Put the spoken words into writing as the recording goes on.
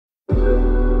Hi,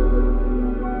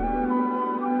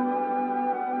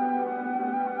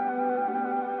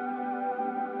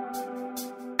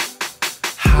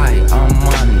 I'm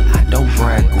Montey, I don't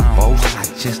brag or boast. I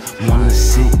just wanna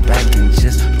sit back and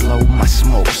just blow my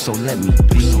smoke. So let me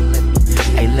be,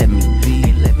 hey, let me be,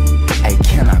 hey,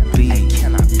 can I be,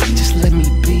 just let me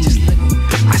be.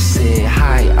 I said,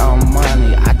 hi, I'm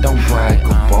Montey, I don't brag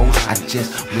or boast. I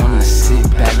just wanna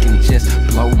sit back and just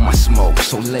blow my smoke.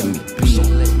 So let me be,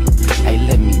 hey,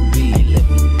 let me be,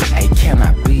 hey, can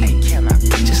I be,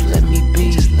 just let me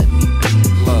be.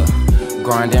 Look,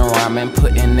 grinding, rhyming,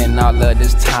 putting in all of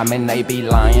this time and they be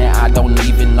lying. I don't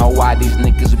even know why these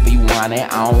niggas be whining.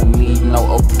 I don't need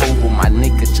no approval, my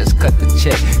nigga just cut the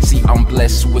check. See, I'm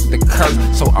blessed with the curse,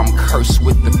 so I'm cursed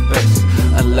with the best.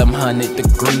 1100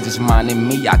 degrees is mine and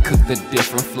me, I cooked a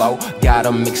different flow.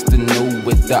 Gotta mix the new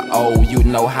with the old, you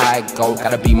know how it go.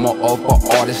 Gotta be more of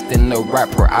an artist than a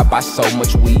rapper. I buy so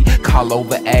much weed, Kaloh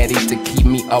the addy to keep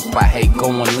me up. I hate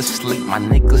going to sleep, my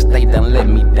niggas, they done let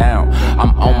me down.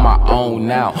 I'm on my own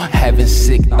now, having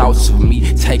sick thoughts of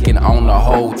me taking on the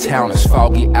whole town. It's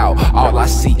foggy out, all I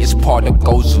see is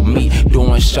particles of me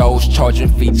doing shows, charging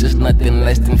features, nothing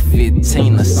less than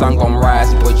 15. The sun gon'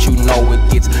 rise, but you know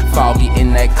it gets foggy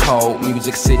in that cold.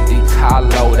 Music City,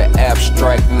 Kaloh, the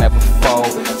abstract never fold.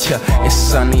 It's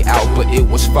sunny out, but it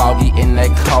was foggy in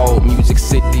that cold. Music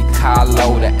City,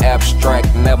 Kaloh, the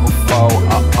abstract never fold.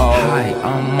 Hi,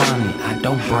 I'm Montey, I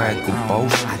don't brag or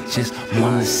boast. I just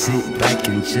wanna sit back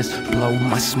and just blow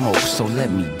my smoke. So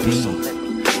let me be,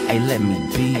 hey, let me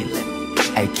be,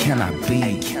 hey, can I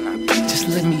be, just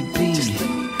let me be.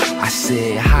 I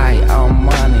said, hi, I'm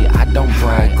Montey, I don't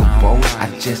brag or boast. I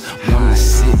just wanna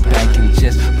sit back and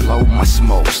just blow my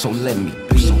smoke. So let me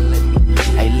be,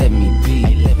 hey, let me be,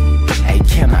 hey,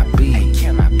 can I be,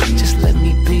 just let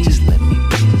me be.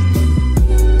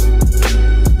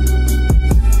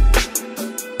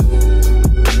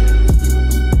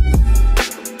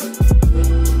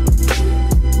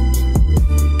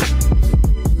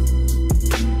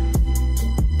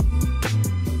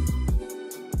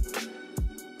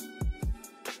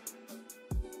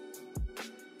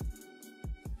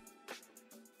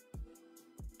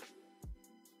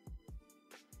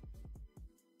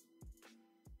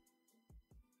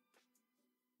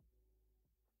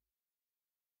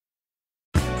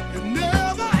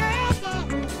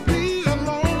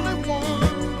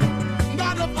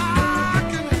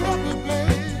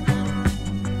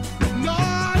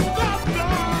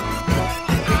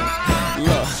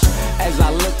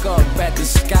 The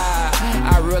sky,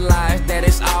 I realize that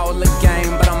it's all a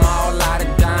game, but I'm all out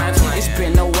of dimes. It's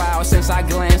been a while since I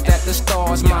glanced at the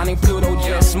stars, mining Pluto,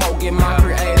 just smoking my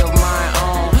creative mind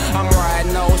on. I'm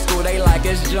riding old school, they like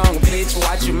it's junk, bitch.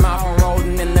 Watch your mouth, I'm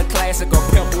rolling in the classic, or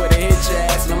pimp with a hit your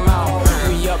ass in the mouth.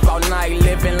 We up all night,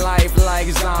 living life like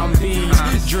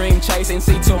zombies. Dream chasing,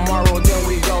 see tomorrow, then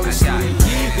we go to sleep.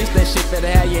 This that shit that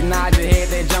had you nod your head,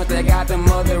 that junk that got them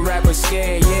other rappers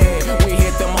scared, yeah. We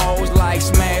hit them hoes like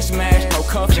smash, smash, no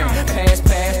cuffing. Pass,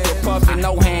 still puffin',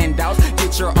 no handouts.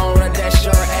 Get your owner, that's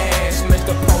your ass,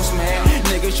 Mr. Postman.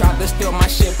 Niggas tried to steal my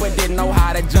shit, but didn't know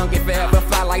how to junk it. Forever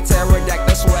fly like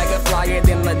pterodactyl, swagger flyer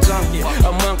than the junkie.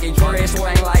 A monkey dress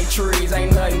swing like trees,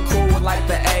 ain't nothing cool like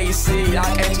the AC.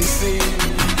 I can't you see?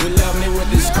 You love me with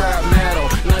this scrap metal,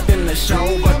 nothing to show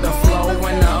but the flow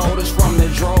and the odors from the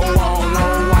dro. I don't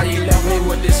know why you love me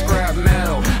with this scrap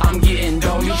metal. I'm getting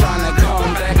dough, you tryna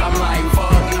come back, I'm like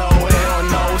fuck no, hell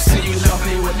no. See, you love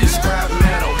me with this scrap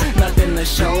metal, nothing to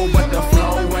show but the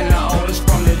flow and the odors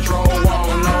from the dro. I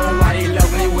don't know why you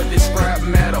love me with this scrap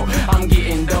metal. I'm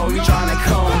getting dough, you tryna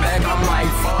come back, I'm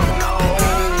like fuck no.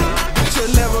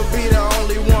 You'll never be the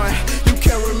only one, you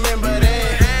can't remember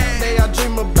that day I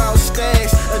dream about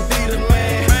stacks, Adidas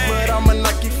man, but I'm a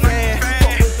Nike fan.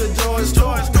 Fuck with the Jordans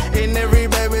too, and every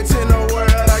baby in the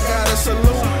world I gotta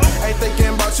salute. Ain't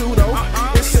thinking about you though,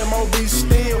 it's MOB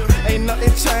still. Ain't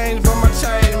nothing changed but my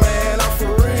chain, man, I'm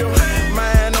for real.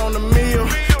 Mine on the meal,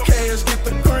 cash get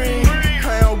the cream.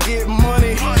 I don't get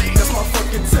money, that's my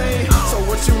fucking team. So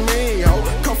what you mean, yo?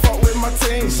 Come fuck with my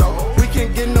team, so we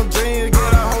can get no jeans,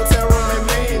 get a hotel room and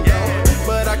mean, yo.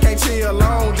 But I can't chill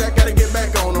alone, Jack gotta get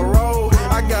back on the road.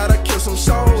 I gotta kill some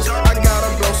shows, I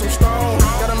gotta blow some stones.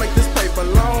 Gotta make this paper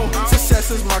long,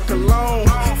 success is my cologne.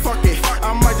 Fuck it,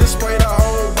 I might just spray the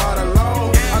whole bottle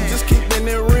on. I'm just keeping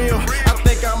it real, I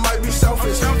think I might be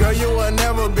selfish. Girl, you will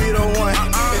never be the one,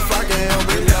 if I can help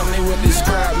it. You love me with this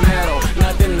scrap metal,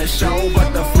 nothing to show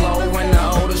but the flow and the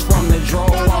odors from the dro.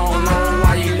 I don't know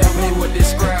why you love me with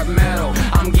this scrap metal.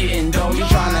 I'm getting dough, you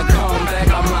tryna come back,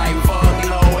 I'm like fuck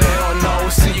no, hell no.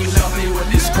 See, you love me with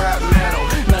this scrap metal,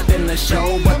 nothing to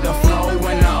show but the flow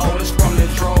and the odors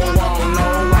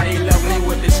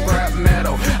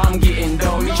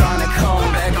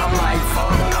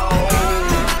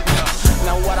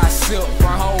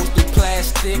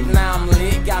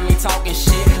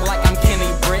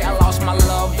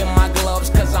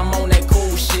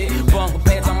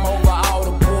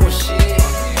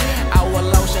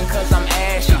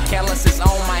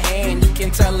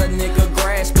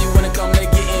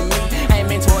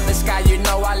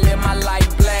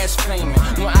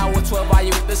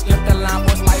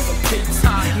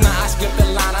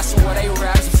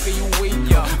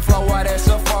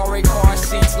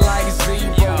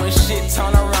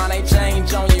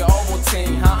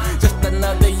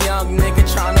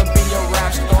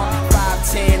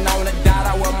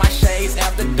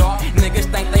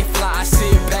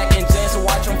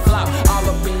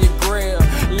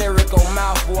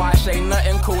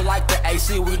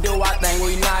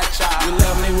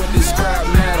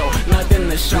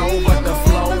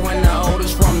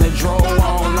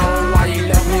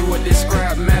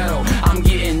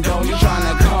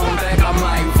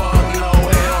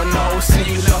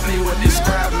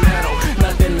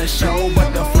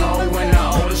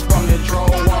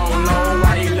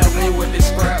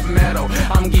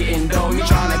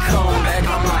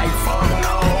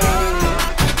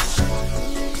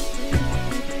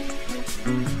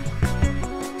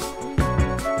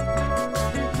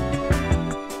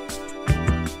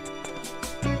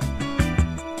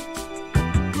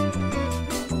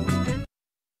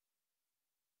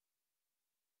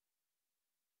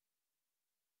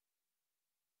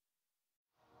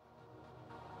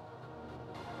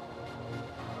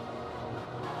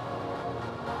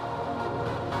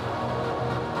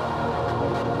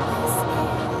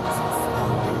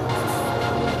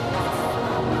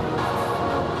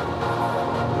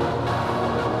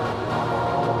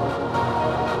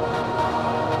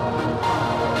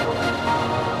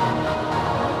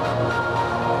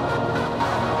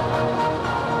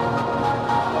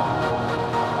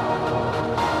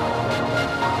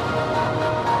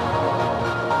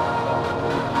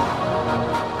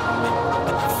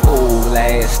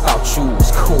ass thought you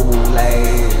was cool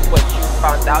ass. But you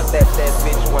found out that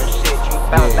bitch wasn't shit. You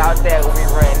found out that we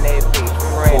ran that bitch. We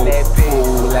ran that bitch.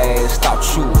 Fool ass thought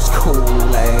you was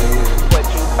cool ass. But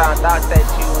you found out that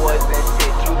you wasn't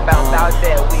shit. You found out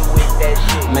that we with that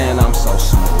shit. Man, I'm so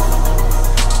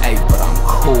smooth. Hey, but I'm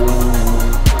cool.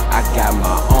 I got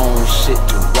my own shit,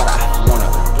 do what I wanna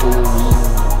do.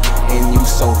 And you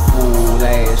so fool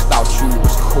ass, thought you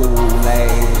was cool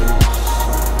ass.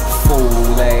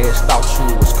 Fool ass, thought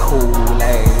you was cool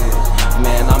ass.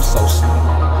 Man, I'm so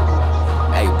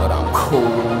smooth. Hey, but I'm cool.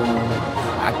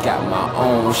 I got my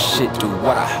own shit, do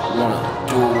what I wanna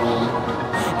do.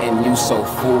 And you so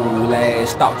fool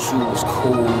ass, thought you was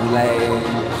cool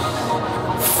ass.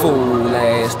 Fool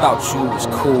ass, thought you was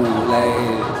cool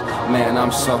ass. Man,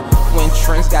 I'm so. When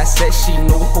trends got set, she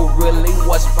knew who really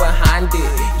was behind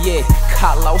it. Yeah,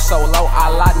 Kaloh solo,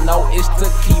 all I know is to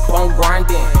keep on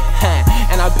grinding.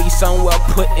 And I be somewhere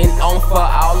putting on for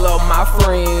all of my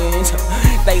friends.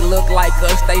 They look like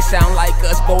us, they sound like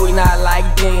us, but we not like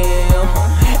them.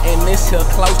 And this here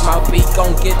close, my beat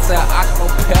gon' get to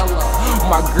acapella.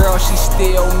 My girl, she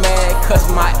still mad cause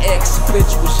my ex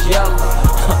bitch was yellow.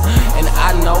 And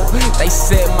I know they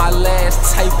said my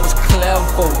last tape was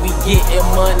clever. We getting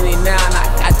money now and I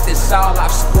got this all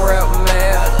off square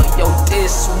matter. Yo,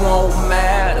 this won't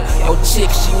matter. Yo, chick,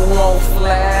 she won't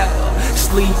flatter.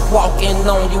 Sleepwalking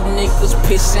on you niggas,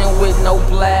 pissing with no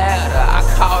bladder. I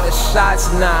call the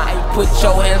shots now. Hey, put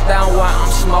your hands down while I'm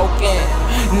smoking.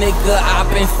 Nigga, I've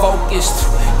been focused.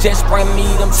 Just bring me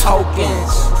them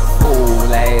tokens.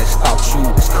 Fool ass, thought you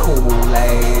was cool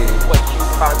ass. But you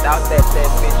found out that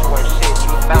bitch wasn't shit.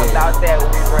 You found out that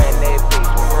we ran that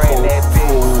bitch. We ran that bitch.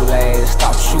 Fool ass,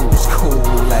 thought you was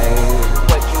cool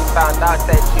ass. But you found out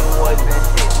that you wasn't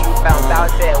shit. You found out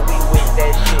that we with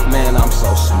that shit. Man, I'm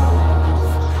so smooth.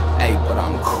 Hey, but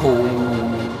I'm cool.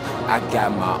 I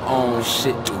got my own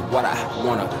shit, do what I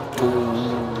wanna do.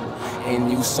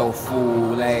 And you so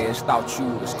fool ass, thought you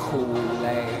was cool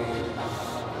ass.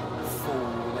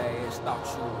 Fool ass, thought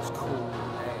you was cool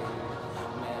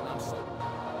ass. Man, I'm so.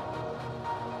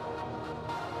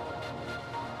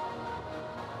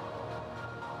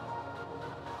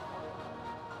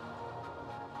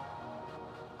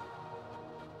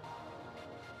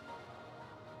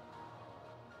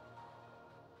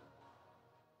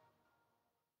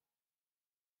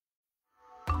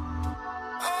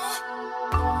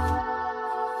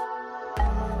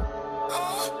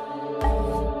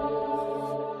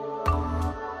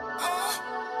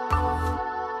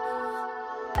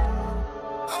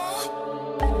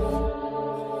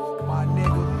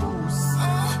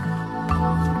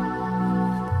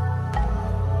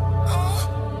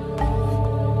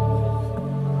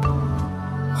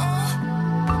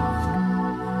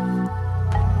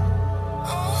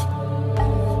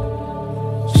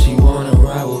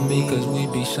 Cause we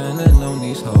be shining on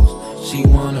these hoes. She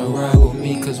wanna ride with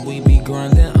me cause we be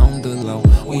grinding on the low.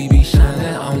 We be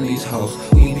shining on these hoes.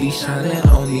 We be shining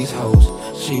on these hoes.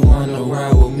 She wanna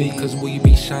ride with me cause we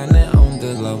be shining on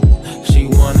the low. She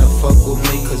wanna fuck with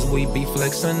me cause we be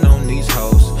flexing on these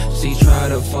hoes. She try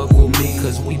to fuck with me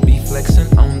cause we be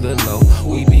flexing on the low.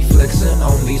 We be flexing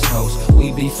on these hoes.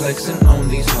 We be flexing on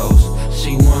these hoes.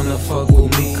 She wanna fuck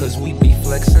with me cause we be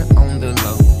flexing on the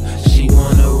low. She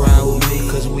wanna ride with me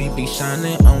cause we be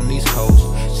shining on these hoes.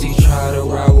 She try to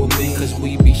ride with me cause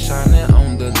we be shining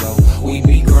on the low. We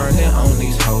be grinding on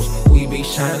these hoes. We be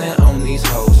shining on these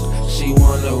hoes. She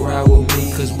wanna ride with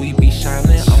me cause we be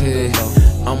shining on the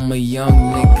low. I'm a young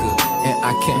nigga and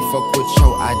I can't fuck with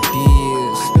your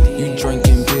ideas. You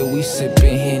drinking beer, we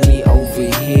sipping Henny over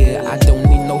here. I don't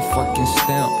need no fucking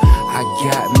stamp. I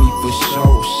got me for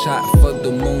sure. Shot for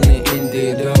the moon and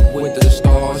ended up with the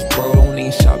stars, bro. Don't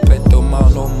even shop at the mall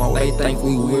no more. They think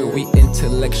we weird, we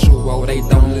intellectual. They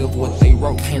don't live what they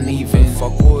wrote. Can't even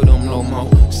fuck with them no more.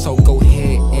 So go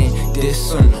ahead and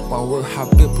diss them while we're hot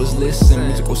bippers listen.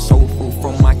 Musical soul food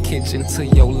from my kitchen to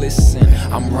your listen.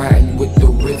 I'm riding with the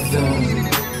rhythm.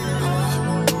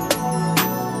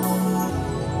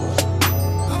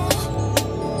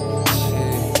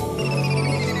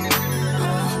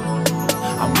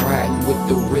 With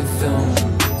the rhythm.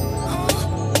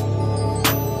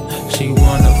 She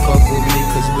wanna fuck with me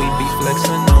cause we be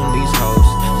flexing on these hoes.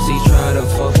 She try to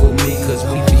fuck with me cause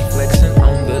we be flexing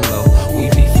on the low. We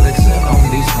be flexing on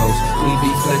these hoes. We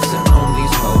be flexing on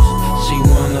these hoes. She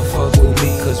wanna fuck with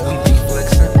me cause we be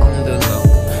flexing on the low.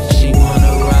 She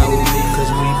wanna ride with me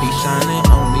cause we be shining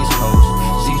on these hoes.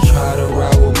 She try to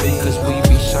ride with me cause we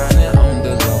be shining on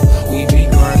the low. We be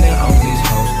grinding on these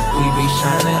hoes. We be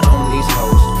shining on these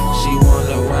hoes. She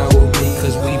wanna ride with me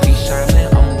cause we be shining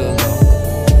on the low.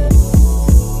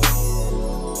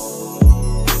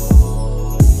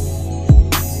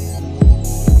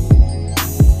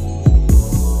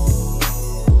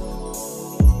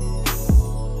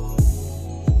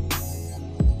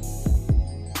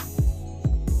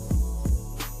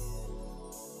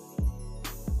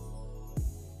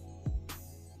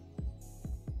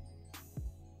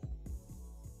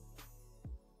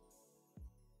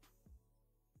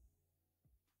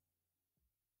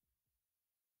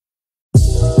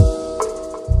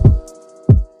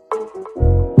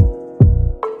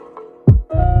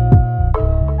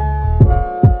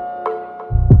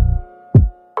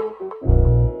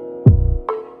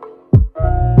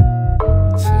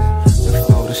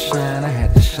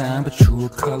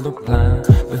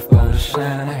 Before the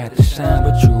shine, I had to shine,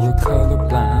 but you were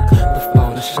colorblind.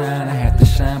 Before the shine, I had to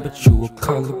shine, but you were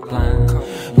colorblind.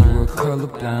 You were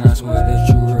colorblind, I swear that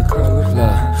you were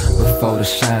colorblind. Before the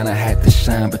shine, I had to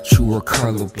shine, but you were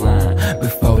colorblind.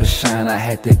 Before the shine, I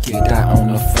had to get out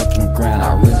on the fucking grind.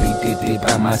 I really did it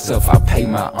by myself, I paid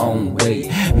my own way.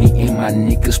 Me and my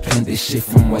niggas planned this shit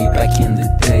from way back in the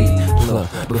day. Look,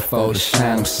 before the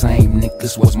shine, them same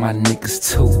niggas was my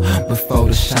niggas too. Before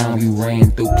the shine, we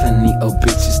ran through plenty of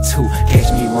bitches too.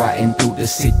 Catch me riding through the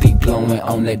city, blowing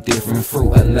on that different fruit.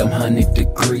 1100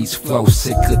 degrees, flow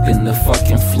sicker than the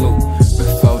fucking flu.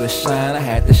 Before the shine, I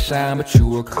had to shine, but you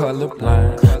were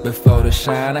colorblind. Before the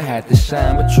shine, I had to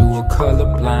shine, but you were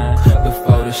colorblind.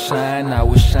 Before the shine, I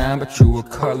was shine, but you were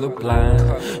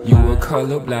colorblind. You were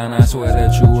colorblind, I swear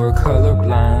that you were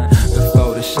colorblind.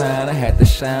 Before the shine, I had to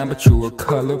shine, but you were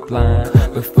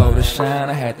colorblind. Before the shine,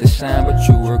 I had to shine, but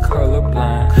you were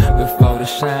colorblind. Before the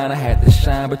shine, I had to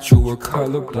shine, but you were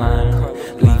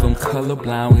colorblind. Leave them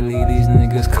colorblind, we leave these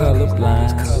niggas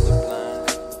colorblind.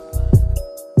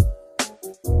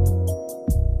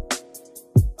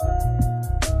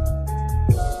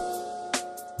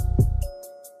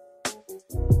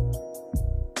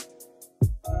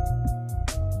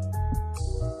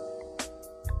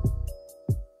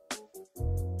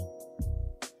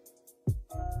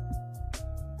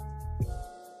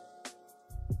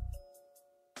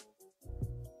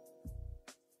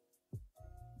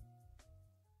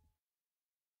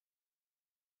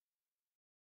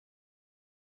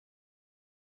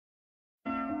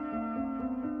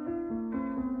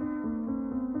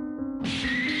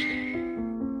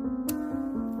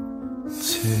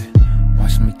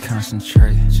 Watch me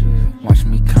concentrate, watch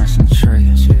me concentrate,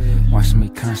 watch me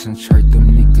concentrate.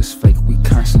 Them niggas fake, we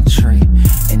concentrate.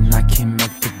 And I can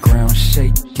make the ground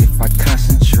shake if I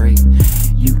concentrate.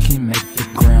 You can make the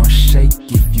ground shake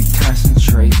if you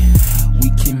concentrate. We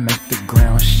can make the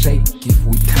ground shake if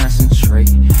we concentrate.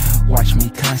 Watch me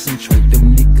concentrate,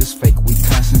 them niggas fake, we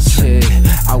concentrate.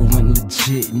 I went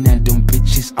legit, now them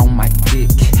bitches on my dick.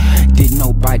 Did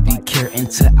nobody care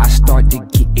until I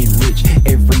started getting rich.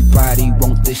 Everybody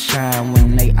want to shine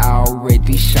when they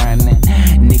already shining.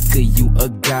 Nigga, you a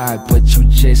god, but you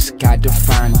just gotta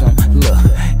find them. Look,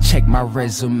 check my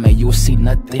resume, you'll see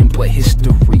nothing but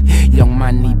history. Young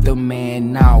money the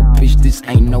man now, bitch, this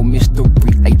ain't no mystery.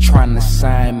 They tryna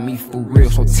sign me for real,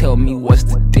 so tell me what's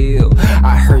the deal.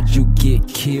 I heard you get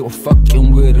killed,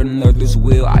 fucking with another's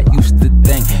will. I used to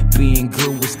think being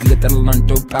good was good, I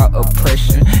learned about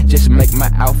oppression. Just make my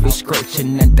outfit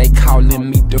scratching and they calling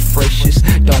me the freshest.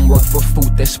 Don't work for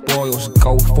food that spoils,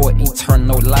 go for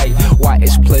eternal life. Why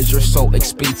is pleasure so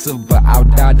expensive, but I'll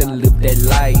die to live that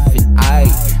life. And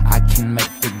I can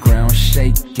make the ground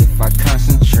shake if I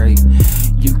concentrate.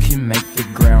 You can make the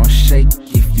ground shake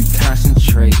if you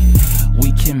concentrate.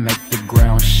 We can make the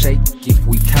ground shake if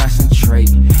we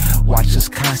concentrate. Watch us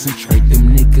concentrate,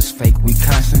 them niggas fake, we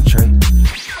concentrate.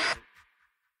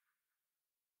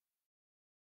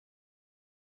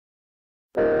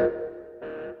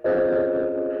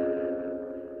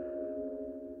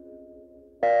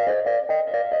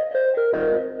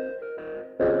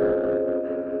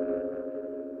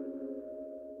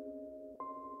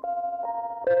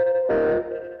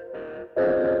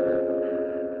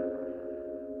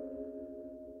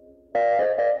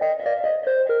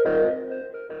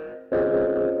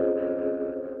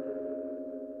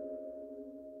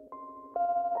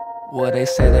 Well, they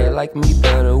say they like me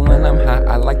better when I'm high,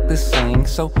 I like to sing.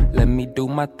 So let me do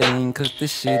my thing, cause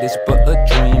this shit is but a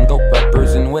dream. Go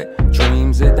rappers and wet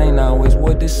dreams, it ain't always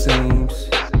what it seems.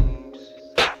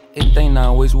 It ain't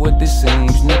always what it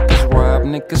seems. Niggas rob,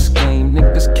 niggas scheme,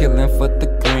 niggas killing for the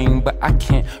green. But I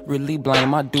can't really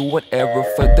blame, I do whatever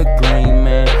for the green,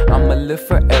 man. I'ma live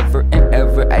forever and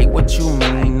ever, ayy, what you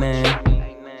mean, man?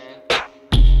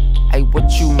 Ayy,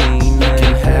 what you mean, man?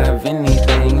 You can have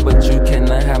anything, but you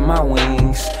cannot have my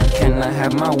wings. Cannot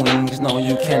have my wings, no,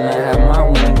 you cannot have my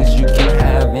wings. You can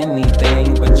have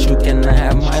anything, but you cannot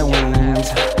have my wings.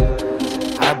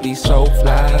 I be so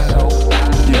fly.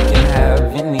 You can have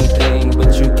anything,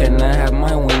 but you cannot have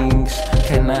my wings.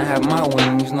 Cannot have my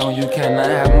wings, no, you cannot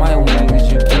have my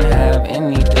wings. You can have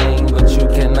anything, but you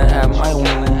cannot have my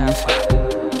wings.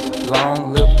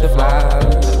 Long live the fly.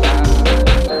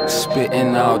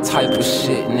 Spitting all type of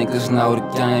shit, niggas know the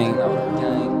game.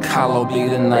 Kaloh be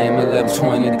the name,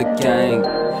 1120 the gang.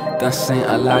 Done seen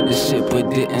a lot of shit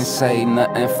but didn't say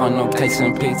nothing. For no cakes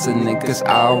and pizza, niggas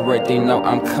already know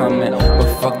I'm coming.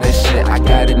 But fuck that shit, I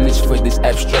got an itch for this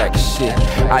abstract shit.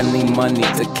 I need money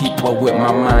to keep up with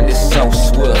my mind, it's so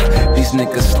swift. These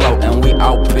niggas slow and we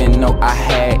open, know I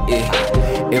had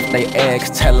it. If they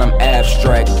ask, tell them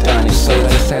abstract done it. So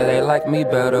they say they like me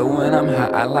better when I'm high,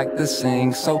 I like to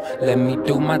sing. So let me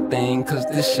do my thing, cause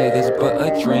this shit is but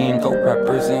a dream. Go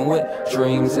represent with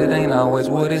dreams, it ain't always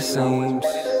what it seems.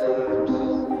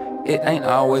 It ain't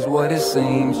always what it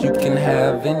seems. You can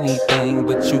have anything,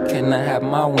 but you cannot have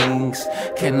my wings.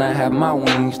 Cannot have my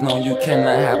wings, no you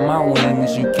cannot have my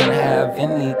wings. You can have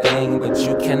anything, but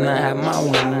you cannot have my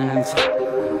wings.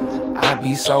 I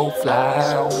be so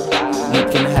fly. You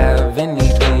can have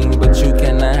anything, but you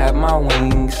cannot have my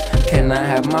wings. Cannot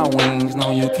have my wings, no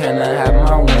you cannot have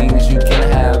my wings. You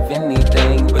can have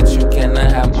anything, but you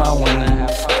cannot have my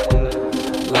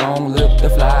wings. Long live the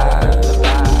fly.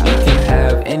 You can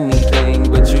have anything,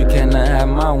 but you cannot have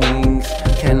my wings.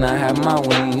 Cannot have my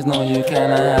wings, no you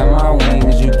cannot have my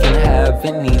wings. You can have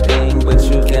anything, but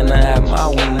you cannot have my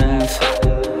wings.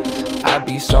 I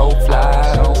be so fly.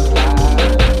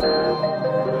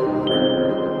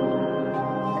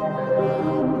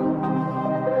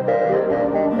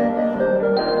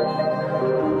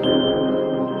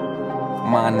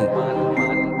 Money,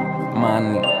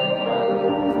 money,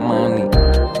 money.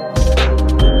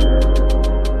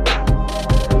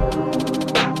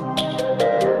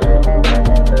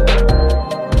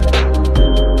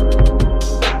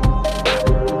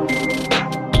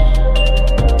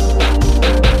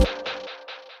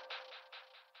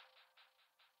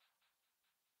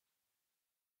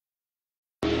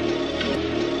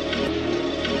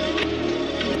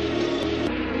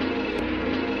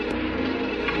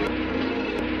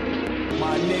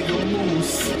 My nigga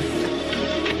Moose.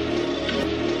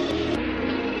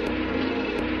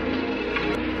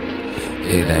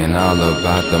 It ain't all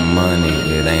about the money,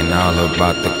 it ain't all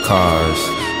about the cars.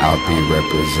 I'll be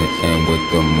representing with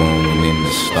the moon and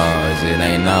the stars. It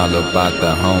ain't all about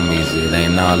the homies, it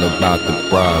ain't all about the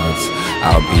broads.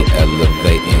 I'll be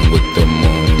elevating with the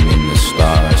moon and the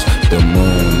stars. The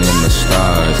moon and the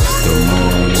stars, the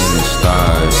moon and the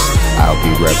stars. I'll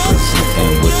be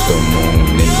representing with the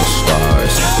moon and the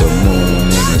stars. The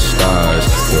moon and the stars,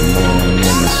 the moon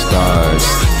and the stars.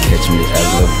 Catch me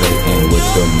elevating with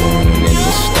the moon and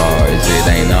the stars. It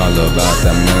ain't all about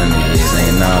the money, it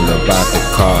ain't all about the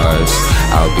cars.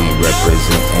 I'll be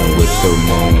representing with the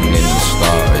moon and the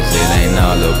stars. It ain't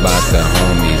all about the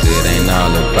homies, it ain't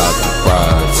all about the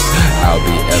broads. I'll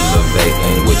be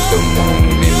elevating with the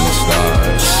moon and the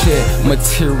stars. Shit,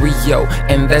 material,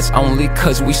 and that's only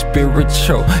cause we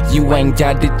spiritual. You ain't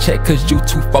got to check cause you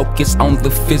too focused on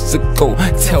the physical.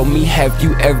 Tell me, have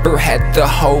you ever had the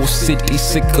whole city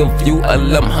sick of you?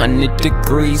 1100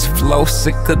 degrees flow,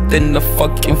 sicker than the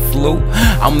fucking flu.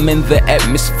 I'm in the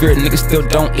atmosphere, niggas still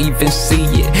don't even see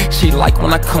it. She like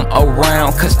when I come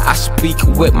around cause I speak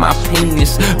with my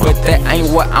penis, but that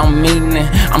ain't what I'm meaning.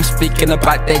 I'm speaking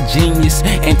about that genius,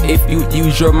 and if you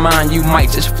use your mind you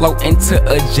might just float into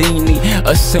a genie.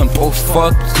 A simple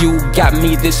fuck you got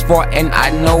me this far and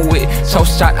I know it. So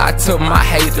shout out to my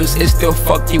haters, it's still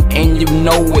fuck you and you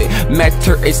know it.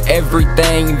 Matter is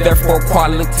everything, therefore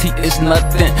quality is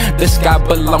nothing. The sky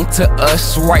belong to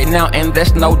us right now and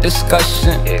there's no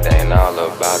discussion. It ain't all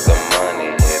about the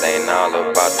money, it ain't all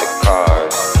about the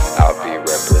cars. I'll be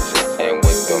representing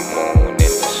with the moon and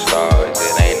the stars.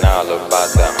 It ain't all about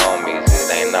the homies,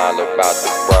 it ain't all about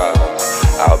the broads.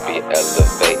 I'll be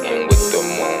elevating with the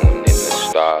moon and the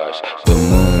stars. The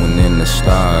moon and the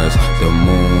stars, the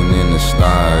moon and the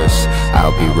stars.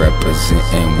 I'll be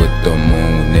representing with the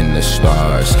moon and the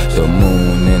stars. The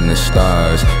moon and the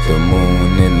stars, the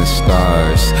moon and the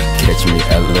stars. Catch me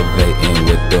elevating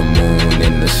with the moon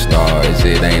and the stars.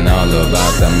 It ain't all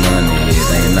about the money, it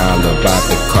ain't all about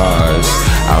the cars.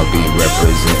 I'll be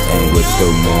representing with the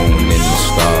moon and the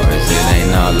stars. It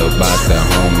ain't all about the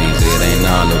homies, it ain't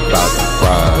all about the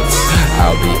broads.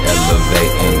 I'll be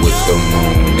elevating with the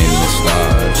moon and the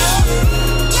stars.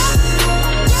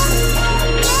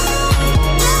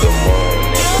 The moon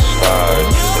and the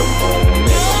stars, the moon and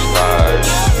the stars.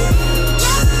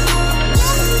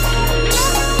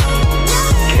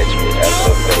 Catch me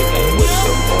elevating with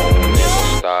the moon and the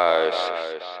stars.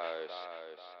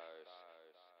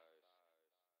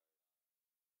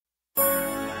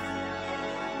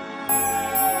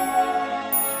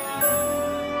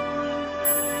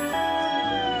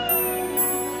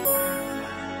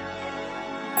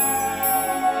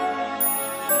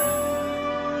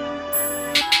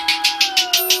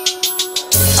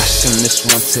 Send this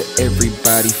one to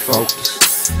everybody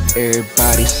focused.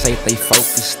 Everybody say they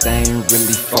focused, they ain't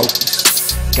really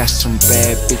focused. Got some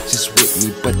bad bitches with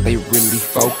me, but they really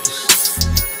focused.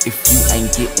 If you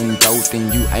ain't getting dope,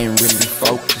 then you ain't really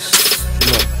focused.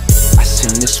 Look, I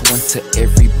send this one to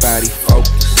everybody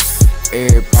focused.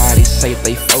 Everybody say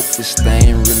they focused, they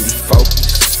ain't really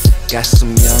focused. Got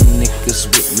some young niggas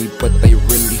with me, but they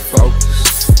really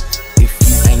focused. If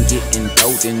you ain't getting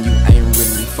dope, then you ain't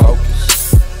really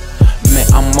focused. Man,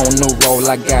 I'm on the roll,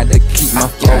 I gotta keep my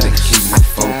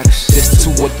focus. There's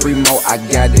 2 or 3 more, I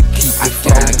gotta keep it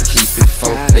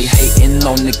focused. They hating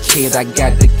on the kid, I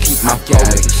gotta keep my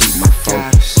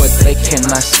focus. But they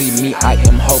cannot see me, I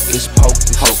am hocus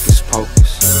pocus.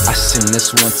 I send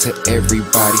this one to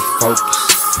everybody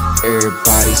focused.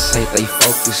 Everybody say they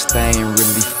focused, they ain't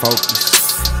really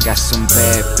focused. Got some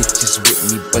bad bitches with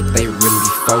me, but they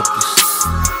really focused.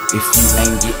 If you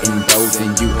ain't getting dope,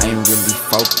 then you ain't really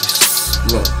focused.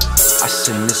 Look, I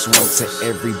send this one to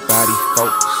everybody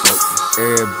focused.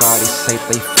 Everybody say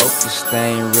they focused,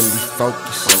 they ain't really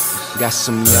focused. Got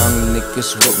some young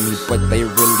niggas with me, but they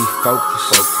really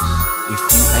focused. If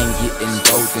you ain't getting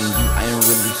dope, then you ain't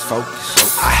really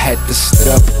focused. I had to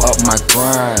step up my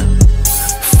grind.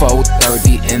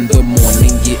 4:30 in the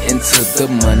morning, get into the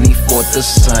money for the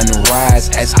sunrise.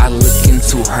 As I look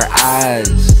into her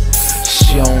eyes,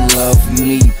 she don't love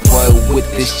me, boy, with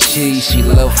this cheese. She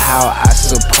love how I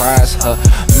surprise her.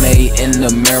 Made in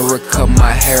America,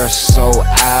 my hair so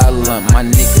island. My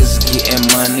niggas getting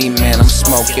money, man, I'm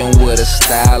smoking with a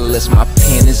stylist. My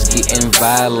pen is getting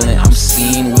violent, I'm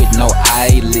seen with no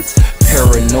eyelids.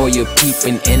 Paranoia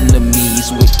peeping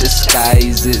enemies with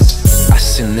disguises. I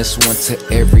send this one to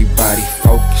everybody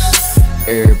focused.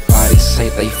 Everybody say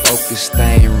they focused,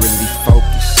 they ain't really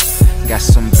focused. Got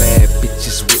some bad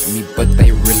bitches with me, but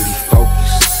they really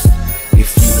focused.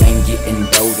 If you ain't getting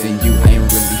dope, then you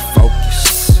ain't really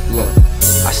focused. Look,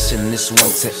 I send this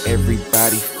one to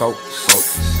everybody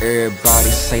focused.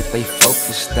 Everybody say they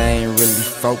focused, they ain't really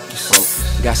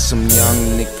focused. Got some young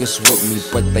niggas with me,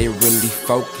 but they really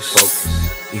focused.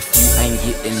 If you ain't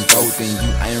getting dope, then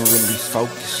you ain't really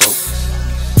focused.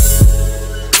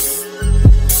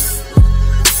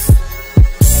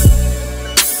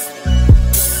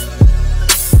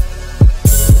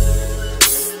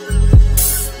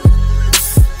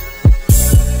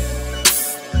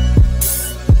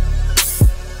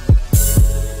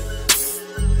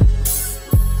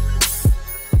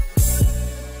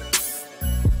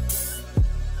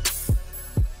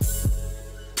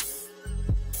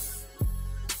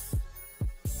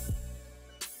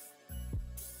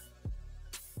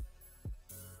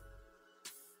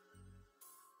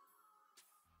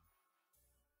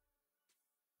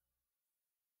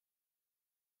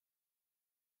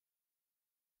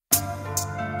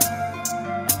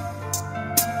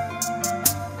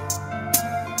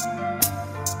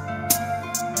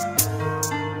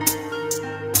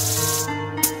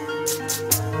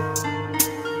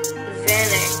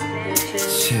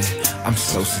 I'm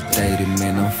so sedated,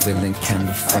 man, I'm feeling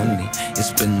kinda funny.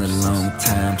 It's been a long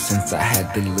time since I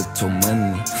had the little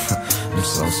money. I'm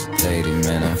so sedated,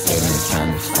 man, I'm feeling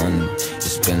kinda funny.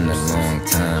 It's been a long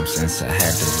time since I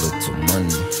had the little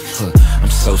money.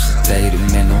 I'm so sedated,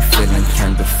 man, I'm feeling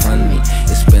kinda funny.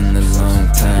 It's been a long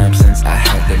time since I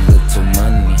had the little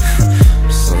money.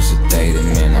 I'm so sedated,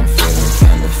 man, I'm feeling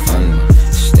kinda funny.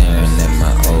 Staring at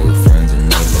my old friends and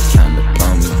they look kinda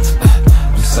bummy.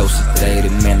 So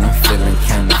sedated, man, I'm feeling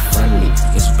kinda funny.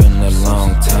 It's been a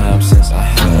long time since I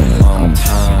had a long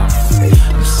time.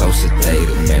 I'm so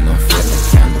sedated, man, I'm feeling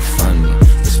kinda funny.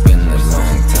 It's been a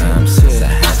long time since I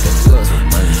had that little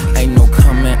money. Ain't no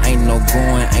coming, ain't no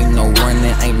going, ain't no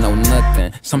running, ain't no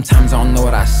nothing. Sometimes I don't know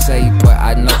what I say, but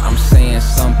I know I'm saying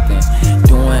something.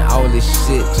 Doing all this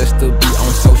shit just to be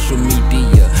on social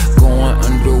media. Going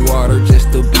underwater just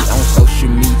to be on social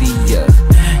media.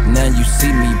 Now you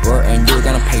see me, bro, and you're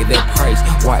gonna pay that price.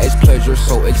 Why is pleasure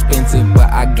so expensive, but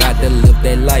I gotta live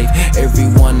that life.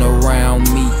 Everyone around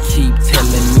me keep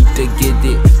telling me to get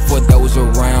it. For those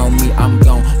around me, I'm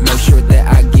gon' make sure that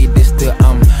I get this till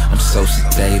I'm so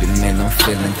sedated, man, I'm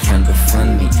feeling kinda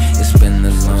funny. It's been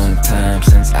a long time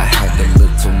since I had a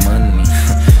little money.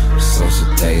 So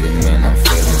sedated, man, I'm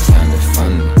feeling kinda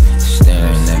funny.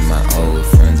 Staring at my old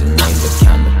friends and they look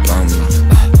kinda bummy.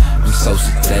 I'm so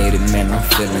sedated, man, I'm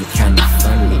feeling kinda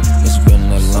funny. It's been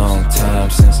a long time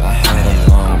since I had a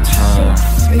long time.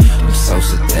 I'm so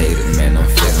sedated, man, I'm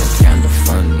feeling kinda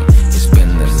funny. It's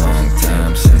been a long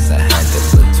time since I had that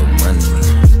little money.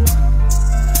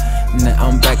 Now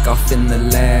I'm back off in the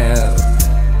lab.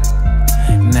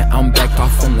 Now I'm back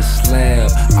off on the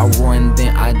slab. I run,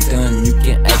 then I done. You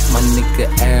can ask my nigga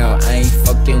Al. I ain't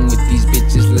fucking with these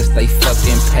bitches unless they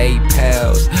fucking pay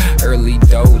pals. Early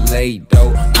dough, late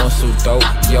dough, muscle dope,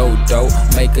 yo dope.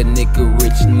 Make a nigga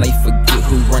rich and they forget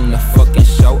who run the fucking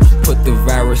show. Put the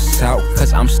virus out,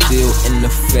 cause I'm still in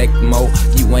effect mode.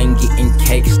 You ain't getting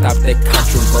cake, stop that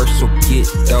controversial get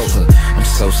dope. I'm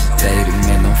so sedated,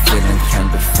 man, I'm feeling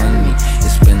kinda funny.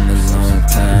 It's been a long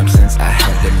time since I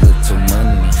had a little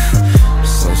money. I'm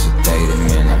so sedated,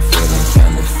 man, I'm feeling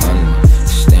kinda funny.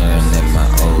 Staring at my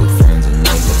old friends and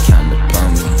they look kinda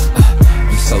bummy.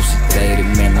 I'm so sedated,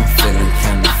 man, I'm feeling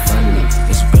kinda funny.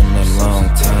 It's been a long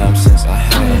time since I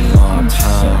had a long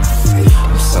time.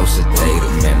 I'm so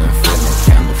sedated, man, I'm feeling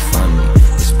kinda funny.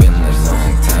 It's been a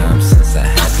long time since I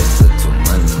had a little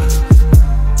money.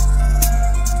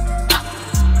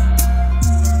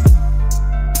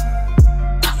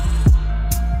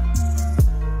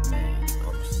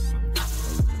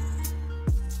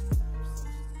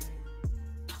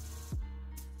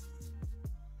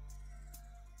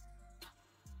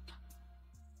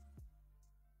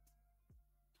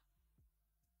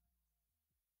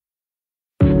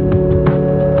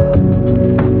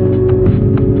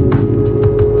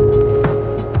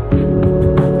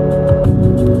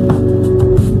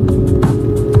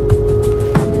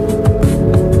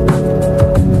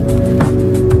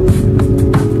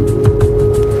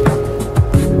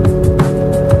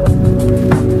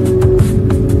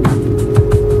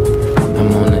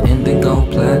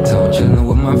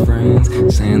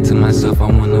 Saying to myself I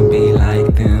wanna be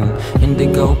like them.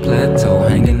 Indigo plateau,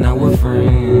 hanging out with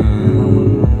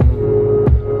friends.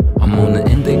 I'm on the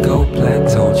indigo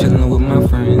plateau, chilling with my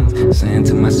friends. Saying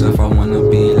to myself I wanna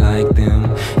be like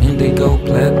them. Indigo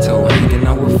plateau, hanging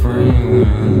out with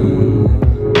friends.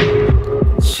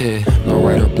 Shit, no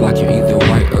right or block, you either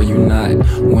right or you not.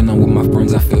 When I'm with my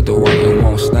friends I feel the right and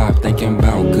won't stop. Thinking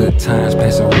about good times,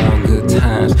 passing around good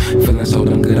times. Feeling so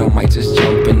damn good I might just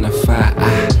jump in the fire.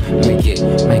 Make it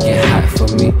hot for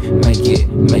me.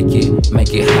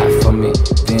 Make it hot for me.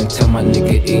 Then tell my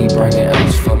nigga E, bring an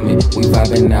ounce for me. We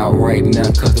vibing out right now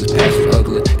cause the past was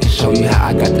ugly. Can show you how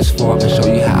I got this far, can show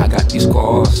you how I got these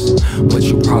scars. But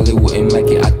you probably wouldn't make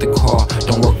it out the car.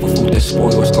 Don't work for food that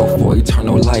spoils, go for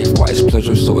eternal life. Why is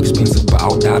pleasure so expensive, but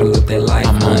I'll die to live that life.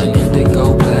 I'm on an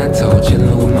indigo plateau,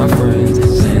 chilling with my friends.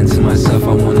 Saying to myself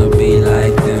I wanna be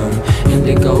like them.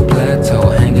 Indigo plateau,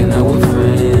 hanging out with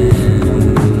friends.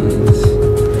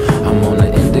 I'm on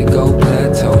an indigo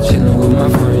plateau, chilling with my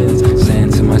friends.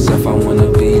 Saying to myself I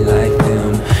wanna be like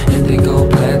them. Indigo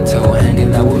plateau,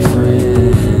 hanging out with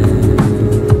friends.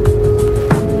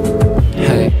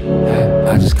 Hey,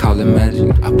 I just call it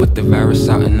magic. I put the virus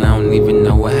out and I don't even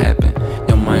know what happened.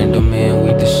 Your mind a man,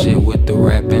 we the shit with the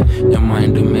rapping. Your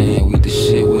mind a man, we the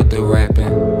shit with the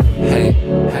rapping. Hey,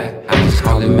 I just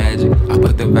call it magic. I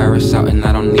put the virus out and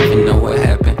I don't even know what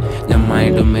happened. Your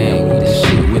mind a man, we the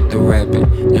shit with the rapping.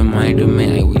 Your mind a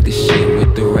man, we the shit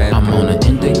with the rapping. I'm on an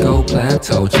indigo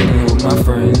plateau, chilling with my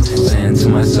friends. Saying to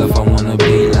myself I wanna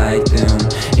be like them.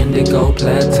 Indigo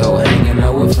plateau, hanging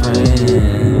out with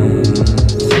friends.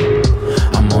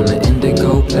 I'm on an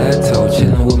indigo plateau,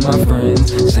 chilling with my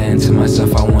friends. Saying to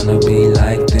myself I wanna be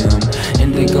like them.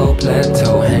 Indigo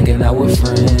plateau, hanging out with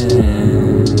friends.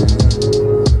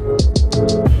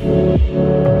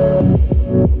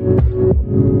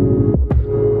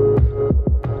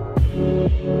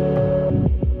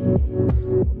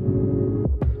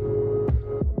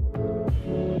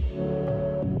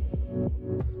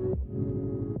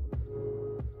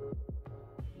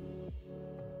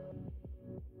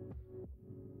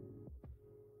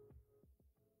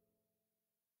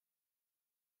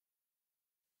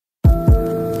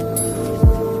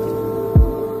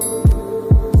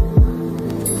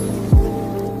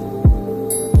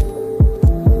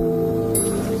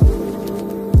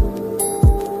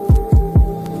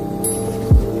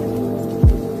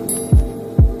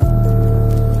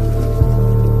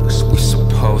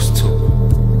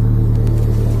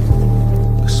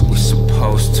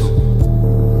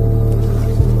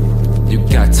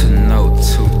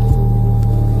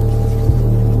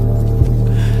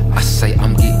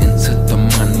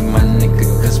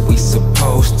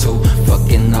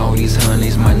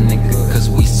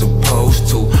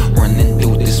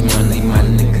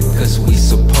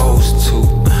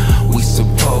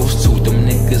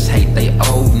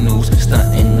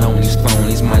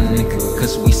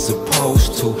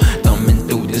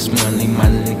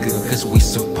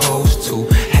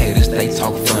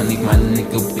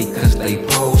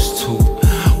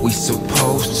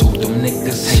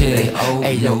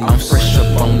 Ayo, I'm fresh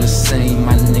up on the scene,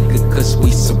 my nigga, cause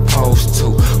we supposed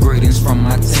to. Greetings from my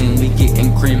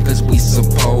friend, cause we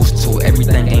supposed to.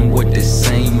 Everything ain't what it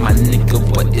seem, my nigga,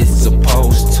 but it's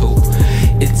supposed to.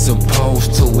 It's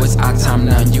supposed to. It's our time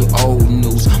now, you old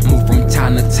news. Move from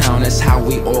town to town, that's how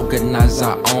we organize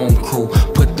our own crew.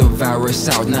 Put the virus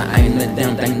out, now ain't a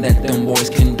damn thing that them boys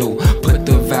can do. Put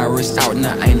the virus out,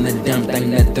 now ain't a damn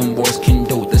thing that them boys can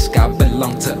do. The sky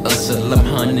belong to us,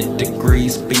 1100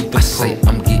 degrees be the I say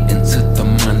I'm getting to the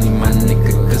money, my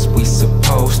nigga, cause we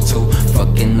supposed to.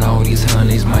 Fucking all these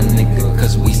honeys, my nigga,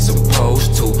 cause we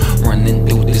supposed to. Running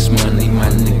through this money, my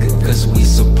nigga, cause we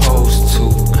supposed to.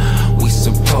 We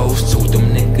supposed to. Them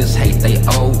niggas hate they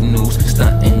old news.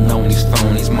 Stunting on these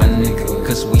phonies, my nigga,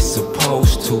 cause we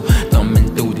supposed to.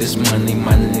 Thumbing through this money,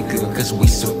 my nigga, cause we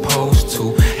supposed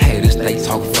to. Haters, they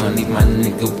talk funny, my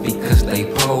nigga, because they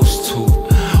supposed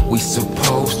to. We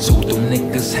supposed to. Them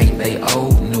niggas hate they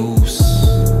old news.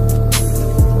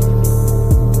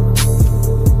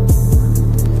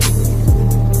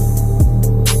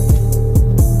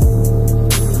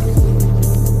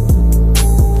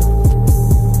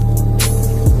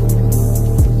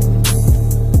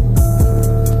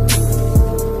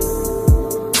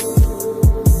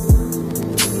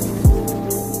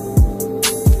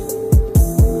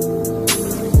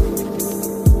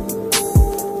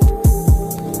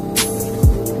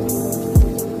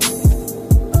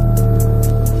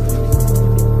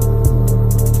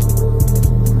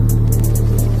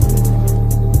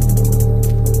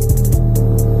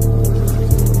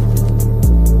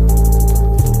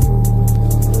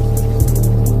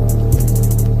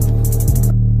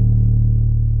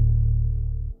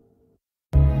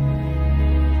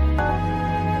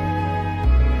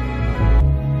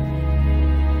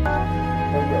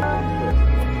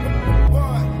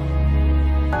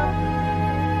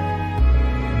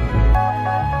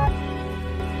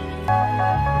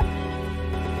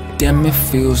 Damn, it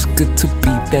feels good to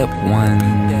be that one.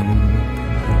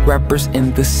 Rappers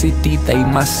in the city, they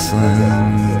my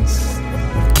sons.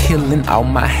 Killing all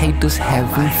my haters,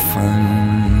 having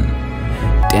fun.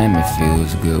 Damn, it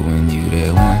feels good when you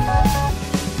that one.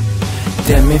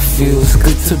 Damn, it feels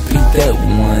good to be that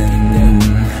one.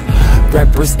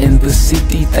 Rappers in the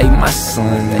city, they my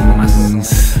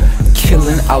sons.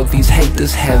 Killing all these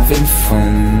haters, having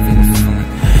fun.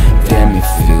 Damn, it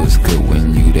feels good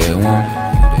when you that one.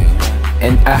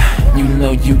 And you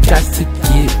know you got to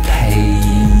get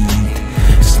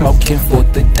paid. Smoking for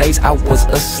the days I was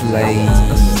a slave.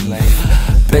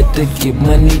 Better get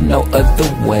money no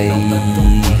other way.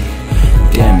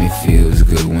 Damn, it feels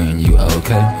good when you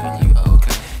okay.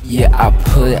 Yeah, I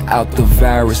put out the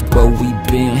virus, but we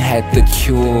been had the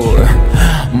cure.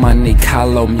 Montey,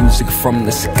 Kaloh, music from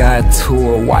the sky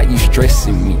tour. Why you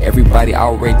stressing me? Everybody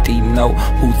already know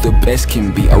who the best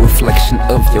can be. A reflection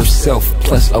of yourself,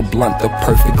 plus a blunt, the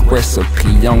perfect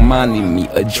recipe. Young Montey, me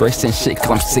addressing shit,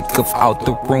 cause I'm sick of all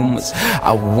the rumors.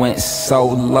 I went so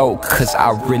low, cause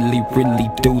I really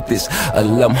do this.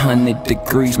 1100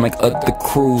 degrees make other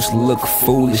crews look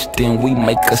foolish. Then we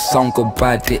make a song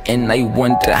about it, and they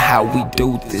wonder how we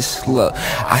do this. Look,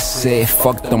 I said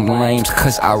fuck them lames,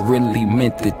 cause I really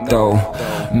meant it though.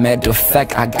 Matter of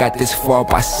fact, I got this far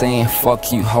by saying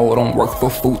fuck you, hoe. Don't work for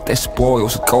food that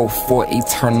spoils, go for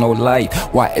eternal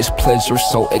life. Why is pleasure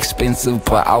so expensive,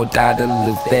 but I'll die to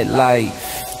live that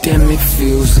life. Damn, it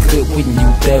feels good when you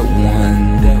that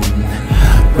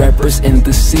one. Rappers in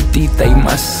the city, they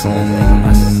my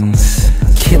sons.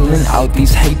 Killing all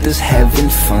these haters, having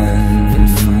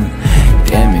fun.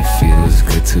 Damn, it feels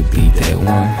good to be that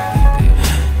one.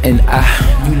 And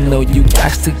you know you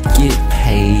got to get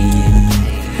paid.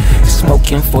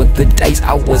 Smoking for the days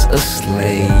I was a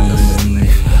slave.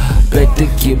 Better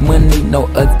get money no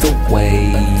other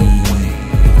way.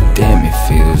 Damn, it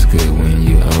feels good when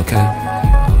you okay.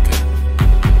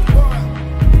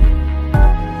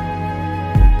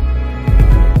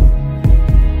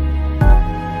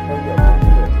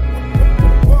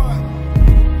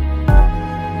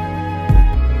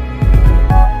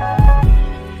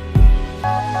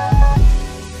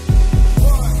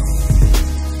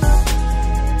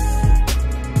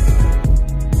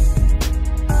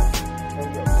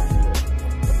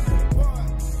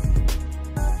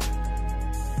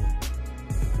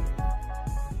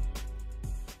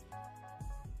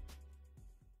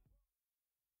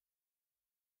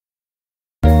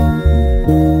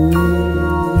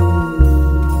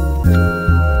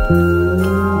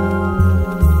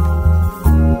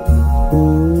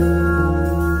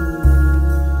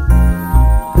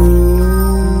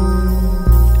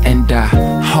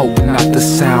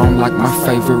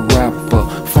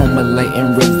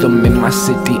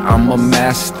 city, I'm a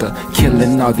master.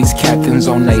 Killing all these captains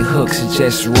on they hooks,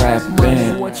 just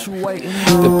rapping.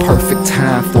 The perfect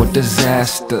time for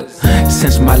disaster.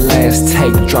 Since my last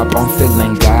tape drop, I'm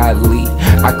feeling godly.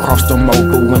 I crossed them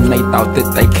over when they thought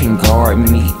that they can guard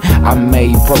me. I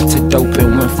made broke to dope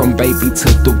and went from baby to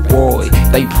the boy.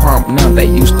 They prompt now, they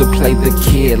used to play the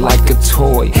kid like a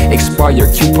toy. Expire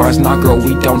coupons, nah girl,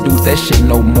 we don't do that shit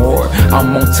no more.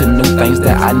 I'm on to new things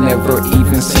that I never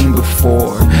even seen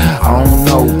before. I don't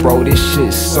know bro, this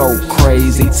shit's so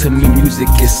crazy. To me music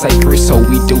is sacred, so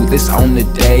we do this on the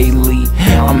daily.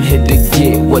 I'm here to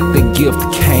get what the gift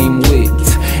came with.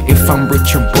 If I'm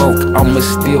rich or broke, I'ma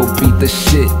still be the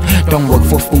shit. Don't work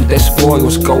for food that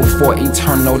spoils, go for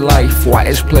eternal life. Why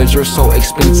is pleasure so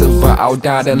expensive, but I'll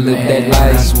die to live that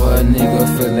life? That's what a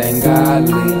nigga feeling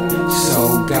godly,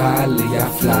 so godly. I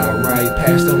fly right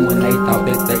past them when they thought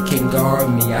that they can guard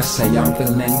me. I say I'm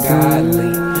feeling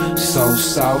godly, so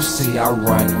saucy. I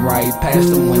run right past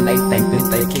them when they think that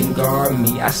they can guard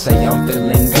me. I say I'm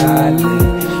feeling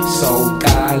godly, so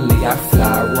godly. I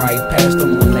fly right past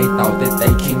them when they thought that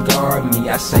they can guard me.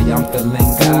 I say I'm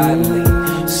feeling godly,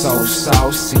 so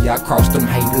saucy. I cross them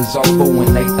haters over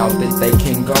when they thought that they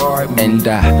can guard me. And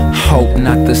I hope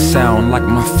not to sound like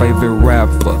my favorite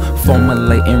rapper.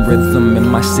 Formulating rhythm in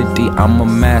my city, I'm a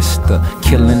master.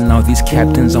 Killing all these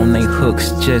captains on they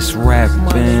hooks, just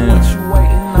rapping.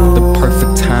 The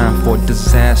perfect time for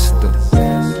disaster.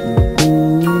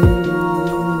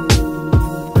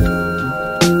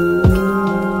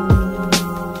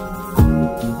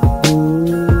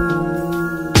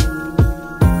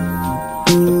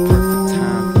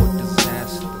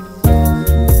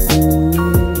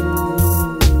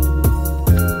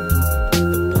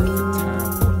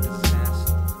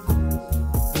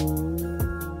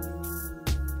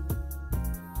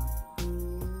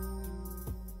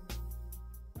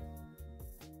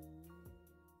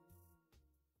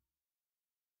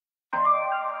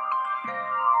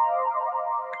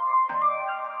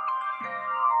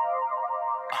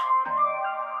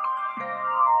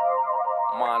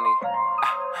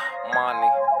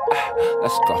 Montey,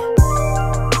 let's go.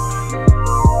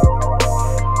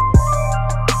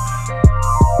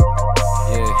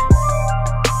 Yeah.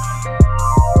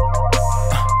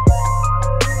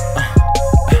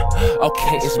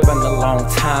 Okay, it's been a long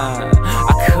time.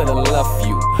 I could've left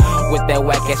you with that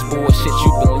whack ass bullshit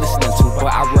you been listening to,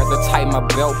 but I'd rather tie my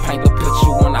belt, paint the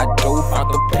picture when I do. Found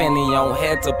the penny on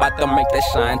heads, about to make that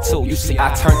shine too. You see,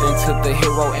 I turned into the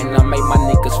hero and I made my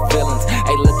niggas villains.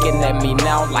 Hey, looking at me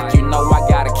now like you know I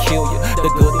gotta kill you.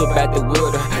 The good, the bad, the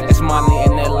weird. It's money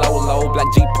in that low black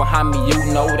Jeep behind me.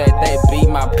 You know that be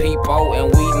my people,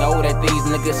 and we know that these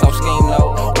niggas so scheme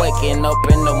low. Waking up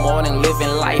in the morning,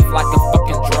 living life like a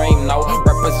fucking dream. No,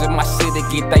 represent my city,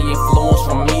 get they influence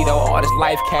from me though. All this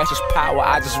life, cash is power,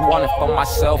 I just want it for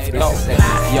myself though.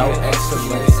 Yo,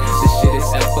 excellence, this shit is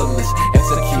effortless.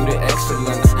 Executed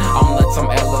excellence, I'm nuts,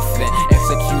 I'm elephant.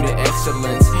 Executed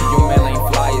excellence, your man ain't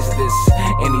fly as this.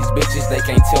 And these bitches, they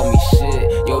can't tell me shit.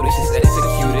 Yo, this is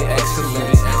executed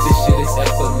excellence. This shit is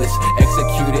effortless.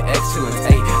 Executed excellence.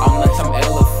 Hey, I'm nuts, I'm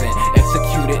elephant.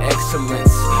 Executed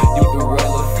excellence, you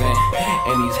irrelevant.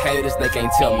 And these haters, they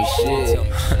can't tell me shit.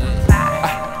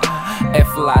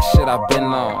 F-ly shit I've been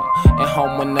on, and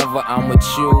home whenever I'm with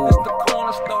you.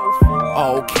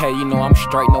 Okay, you know I'm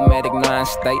straight, nomadic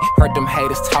non-state. Heard them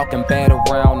haters talking bad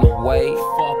around the way.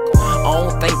 I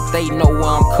don't think they know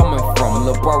where I'm coming from.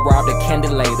 Lil' bro robbed a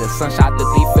candelator, sunshot the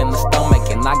thief in the stomach,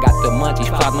 and I got the munchies.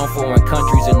 Plotting on foreign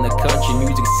countries in the country,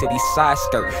 music city side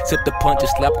skirt. Sip the punches,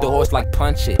 slap the horse like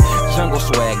punch it. Jungle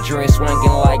swag, dress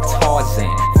swinging like Tarzan.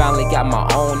 Finally got my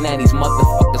own, now these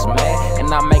motherfuckers mad,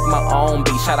 and I make my own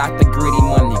beat. Shout out to Gritty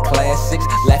Money Classics.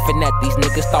 Laughing at these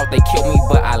niggas, thought they killed me,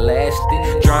 but I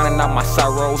lasted. Drowning out my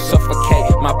sorrows, suffocate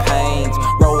my pains.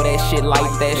 Roll that shit like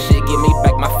that shit, give me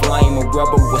back my flame. A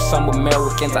rebel with some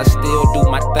Americans, I still do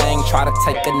my thing. Try to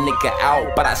take a nigga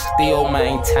out, but I still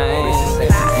maintain.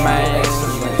 Man,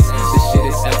 excellence, this shit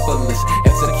is effortless.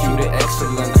 Executed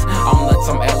excellence, I'm nuts,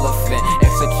 I'm elephant.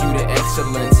 Executed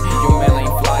excellence, your man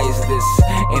ain't fly as this.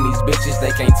 And these bitches,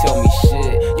 they can't tell me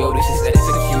shit. Yo, this is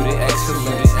executed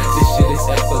excellence. This shit is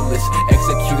effortless.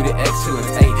 Executed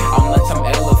excellence. Hey, I'm nuts, I'm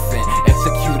elephant.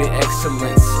 Executed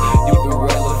excellence, you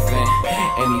irrelevant.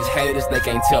 And these haters, they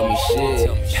can't tell me shit.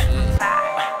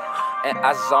 and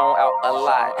I zone out a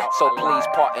lot. So please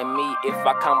pardon me if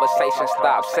our conversation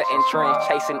stops. Setting trends,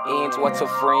 chasing ends, what's a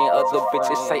friend? Other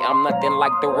bitches say I'm nothing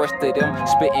like the rest of them.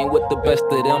 Spitting with the best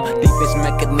of them. Deepest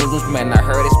mechanisms, man, I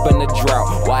heard it's been a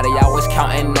drought. Why they always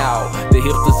counting out? The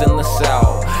hipsters in the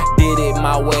south did it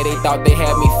my way, they thought they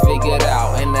had me figured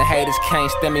out. And the haters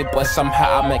can't stand me, but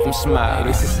somehow I make them smile.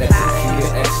 This is executed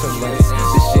excellence.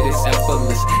 This shit is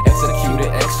effortless.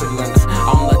 Executed excellence.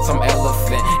 I'm nuts, I'm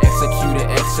elephant. Executed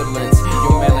excellence.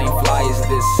 Your man ain't fly as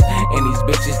this. And these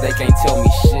bitches, they can't tell me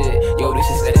shit. Yo, this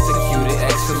is executed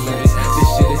excellence. This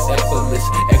shit is effortless.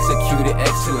 Executed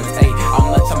excellence. Hey, I'm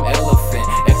nuts, I'm elephant.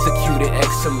 Executed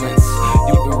excellence.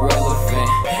 You irrelevant.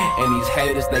 And these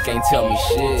haters, they can't tell me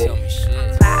shit.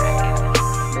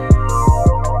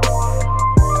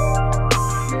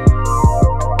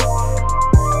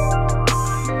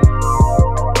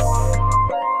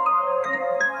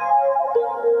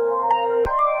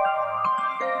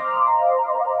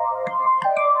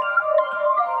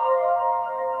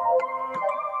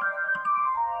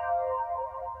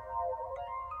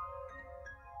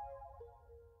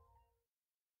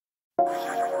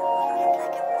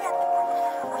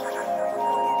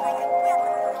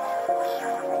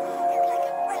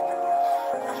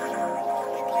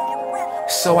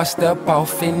 So I step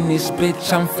off in this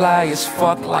bitch, I'm fly as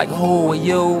fuck, like who are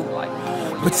you?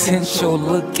 Potential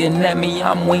looking at me,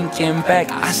 I'm winking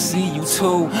back, I see you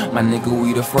too. My nigga,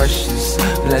 we the freshest,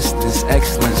 bless this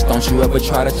excellence. Don't you ever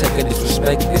try to check or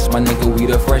disrespect this. My nigga, we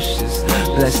the freshest,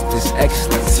 bless this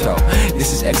excellence. Yo,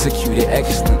 this is executed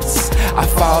excellence. I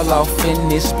fall off in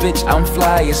this bitch, I'm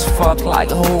fly as fuck, like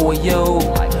who are you?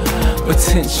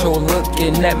 Potential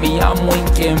looking at me, I'm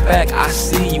winking back, I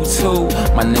see you too.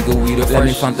 My nigga, we the first. Let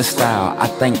me front the style, I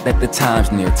think that the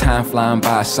time's near. Time flying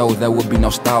by, so there will be no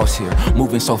stalls here.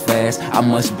 Moving so fast, I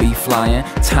must be flying.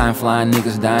 Time flying,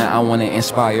 niggas dying, I wanna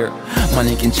inspire.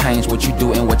 Money can change what you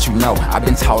do and what you know. I've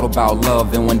been taught about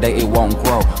love and one day it won't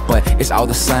grow, but it's all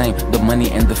the same, the money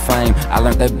and the fame. I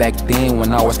learned that back then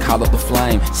when I was Kaloh the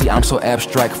flame. See, I'm so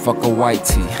abstract, fuck a white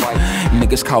tee.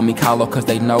 Niggas call me Kaloh cause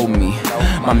they know me.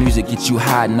 My music get you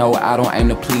high, no, I don't aim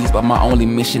to please, but my only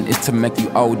mission is to make you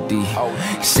OD.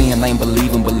 Seeing ain't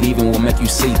believing, believing will make you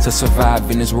see. To survive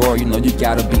in this world, you know you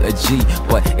gotta be a G.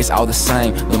 But it's all the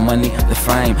same, the money, the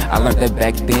fame. I learned that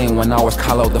back then when I was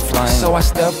Kaloh the flame. So I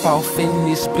step off in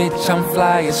this bitch, I'm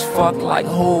fly as fuck, like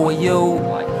who are you?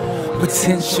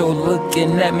 Potential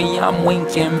looking at me, I'm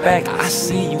winking back, I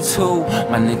see you too.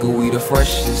 My nigga, we the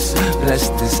freshest, bless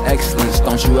this excellence.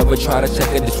 Don't you ever try to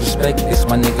check or disrespect this.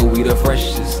 My nigga, we the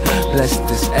freshest, bless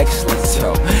this excellence.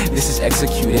 Yo, this is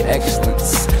executed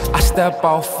excellence. I step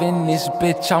off in this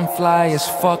bitch, I'm fly as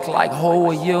fuck, like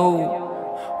who are you?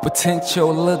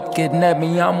 Potential looking at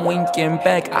me, I'm winking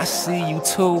back, I see you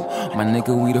too. My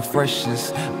nigga, we the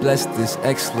freshest, bless this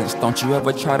excellence. Don't you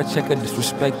ever try to check or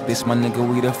disrespect this. My nigga,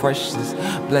 we the freshest,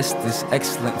 bless this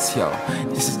excellence. Yo,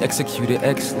 this is executed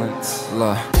excellence.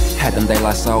 Look, had them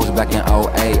daylight souls back in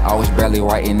 08. I was barely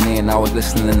writing in, I was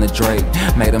listening to Drake.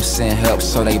 Made them send help,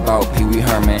 so they bought Pee Wee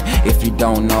Herman. If you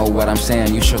don't know what I'm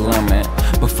saying, you should learn, man.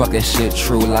 But fuck that shit,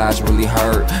 true lies really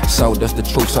hurt. So does the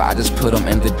truth, so I just put them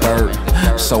in the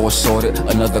dirt. So assorted,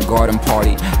 another garden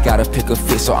party. Gotta pick a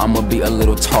fit, so I'ma be a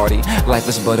little tardy. Life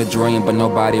is but a dream, but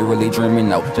nobody really dreaming,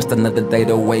 no. Just another day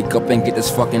to wake up and get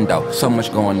this fucking dough. So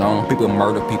much going on, people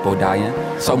murder, people dying.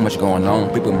 So much going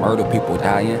on, people murder, people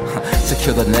dying. To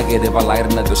kill the negative, I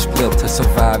light another split. To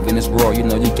survive in this world, you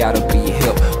know you gotta be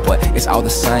hip. But it's all the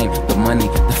same, the money,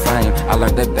 the fame. I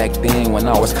learned that back then when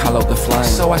I was Kaloh the flame.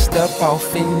 So I step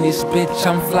off in this bitch,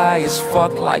 I'm fly as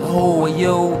fuck, like who are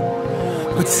you?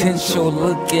 Potential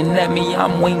looking at me,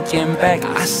 I'm winking back,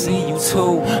 I see you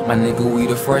too. My nigga, we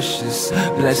the freshest,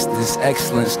 bless this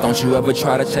excellence. Don't you ever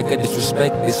try to check or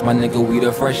disrespect this. My nigga, we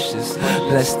the freshest,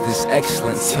 bless this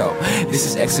excellence. Yo, this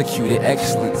is executed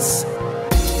excellence.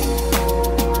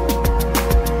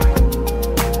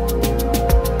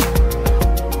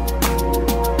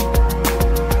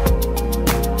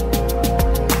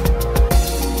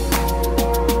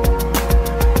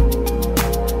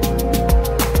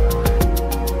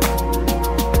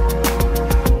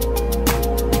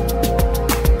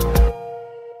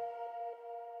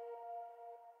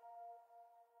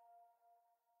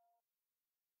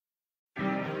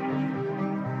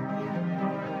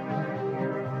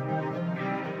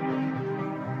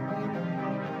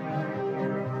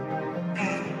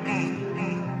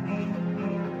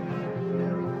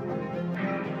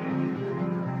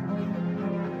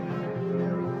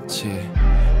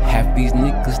 Half these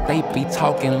niggas, they be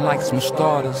talking like some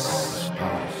starters.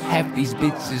 Half these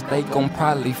bitches, they gon'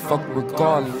 probably fuck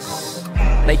regardless.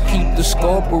 They keep the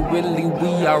score, but really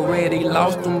we already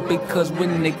lost them. Because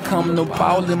when it come to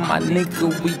ballin', my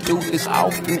nigga, we do this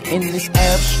often and it's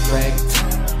abstract.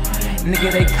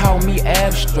 Nigga, they call me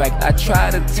abstract. I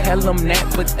try to tell them that,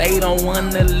 but they don't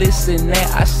wanna listen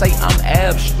that. I say I'm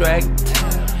abstract.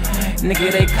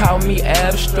 Nigga, they call me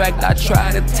abstract. I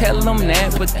try to tell them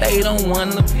that, but they don't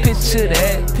wanna picture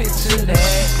that.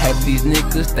 Half these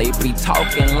niggas, they be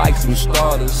talking like some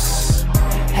starters.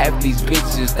 Half these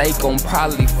bitches, they gon'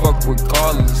 probably fuck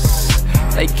regardless.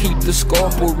 They keep the score,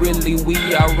 but really we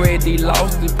already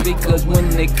lost it. Because when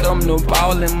they come to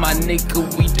ballin', my nigga,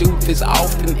 we do this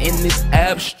often and it's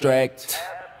abstract.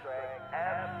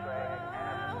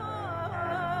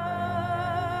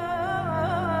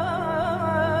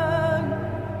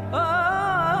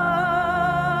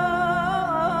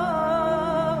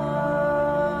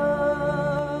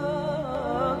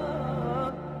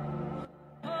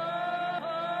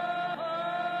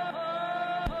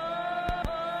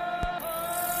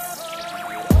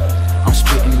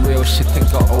 Real shit to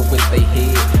go over their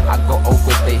head. I go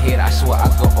over their head, I swear I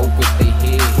go over their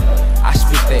head. I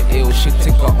spit that ill shit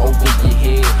to go over your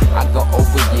head. I go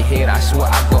over your head, I swear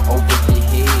I go over your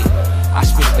head. I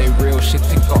spit that real shit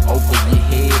to go over your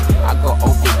head. I go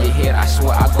over your head, I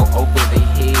swear I go over their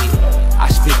head. I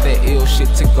spit that ill shit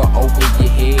to go over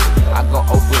your head. I go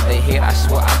over their head, I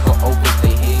swear I go over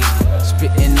their head.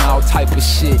 Spitting all type of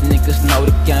shit, niggas know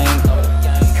the game.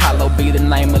 Kaloh be the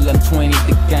name of them 20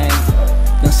 the game.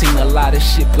 Done seen a lot of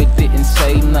shit but didn't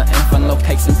say nothing. For no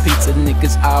cakes and pizza,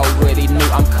 niggas already knew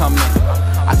I'm coming.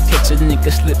 I catch a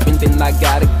nigga slipping, then I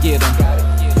gotta get him.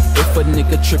 If a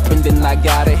nigga tripping, then I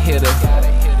gotta hit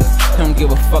her. Don't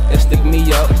give a fuck, that stick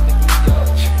me up.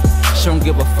 She don't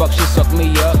give a fuck, she suck me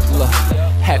up. Look,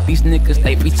 half these niggas,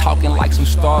 they be talking like some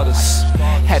starters.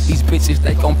 Half these bitches,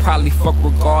 they gon' probably fuck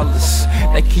regardless.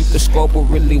 They keep the score, but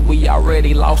really we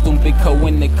already lost them. Because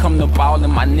when they come to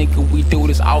ballin', my nigga, we do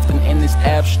this often and it's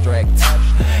abstract.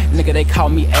 Nigga, they call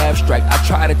me abstract. I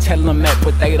try to tell them that,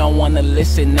 but they don't wanna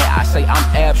listen that. I say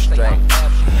I'm abstract.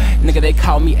 Nigga, they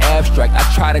call me abstract.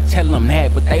 I try to tell them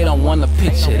that, but they don't wanna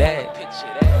picture that.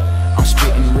 I'm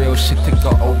spitting real shit to go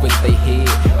over their head.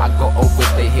 I go over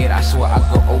their head, I swear I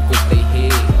go over their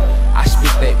head. I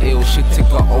spit that ill shit to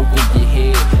go over your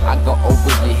head. I go over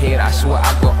your head, I swear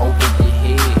I go over your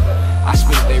head. I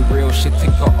spit that real shit to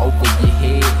go over your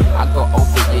head. I go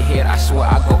over your head, I swear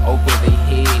I go over their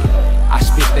head. I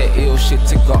spit that ill shit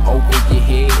to go over your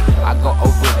head. I go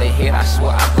over their head, I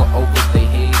swear I go over their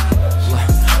head.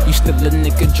 You still a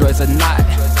nigga, dress or not?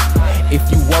 If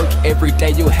you work every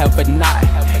day, you'll have a knot.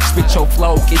 Spit your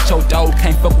flow, get your dough.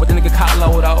 Can't fuck with a nigga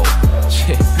Kaloh though.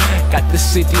 Shit, got the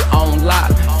city on lock.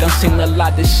 Done seen a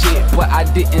lot of shit, but I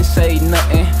didn't say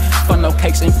nothing. For no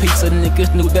cakes and pizza,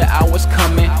 niggas knew that I was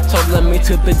coming. So let me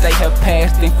till the day have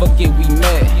passed, then forget we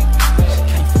met.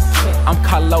 I'm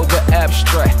Kaloh the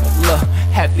abstract. Look,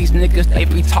 half these niggas, they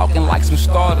be talking like some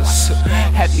starters.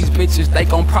 Half these bitches, they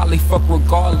gon' probably fuck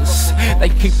regardless. They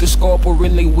keep the score, but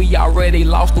really we already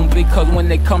lost them. Because when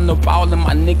they come to ballin',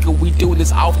 my nigga, we do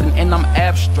this often and I'm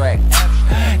abstract.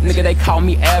 Nigga, they call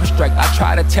me abstract. I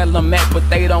try to tell them that, but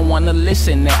they don't wanna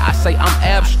listen that. I say I'm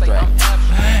abstract.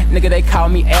 Nigga, they call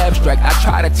me abstract. I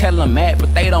try to tell them that,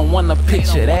 but they don't wanna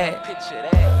picture that.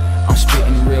 I'm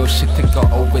spitting real shit to go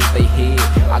over their head.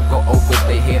 I go over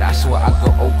their head, I swear I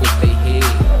go over their head.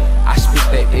 I spit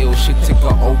that ill shit to go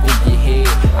over your head.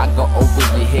 I go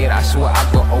over your head, I swear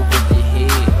I go over your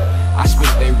head. I spit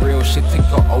that real shit to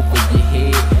go over your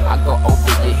head. I go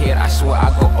over your head, I swear I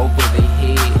go over their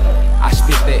head. I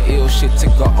spit that ill shit to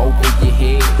go over your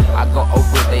head. I go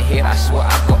over their head, I swear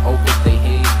I go over their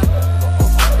head.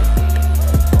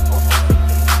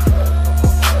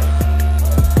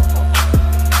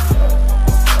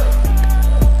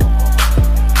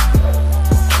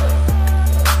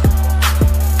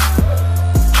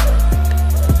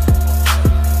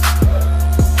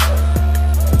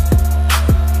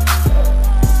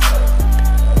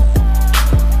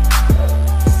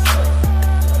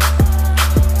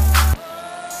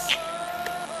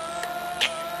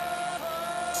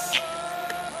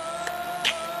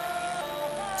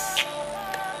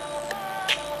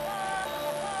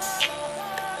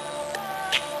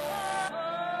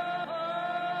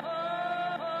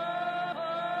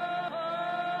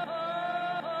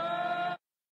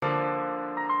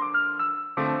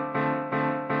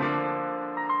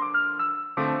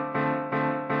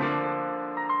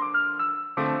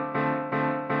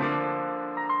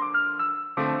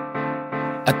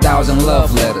 A thousand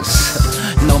love letters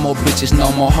No more bitches,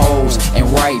 no more hoes. And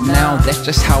right now, that's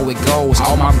just how it goes.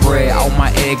 All my bread, all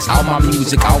my eggs, all my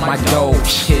music, all my dough.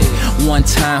 Shit, one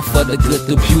time for the good,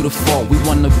 the beautiful. We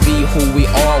wanna be who we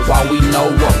are while we know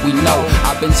what we know.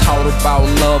 I've been taught about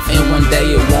love and one day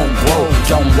it won't grow.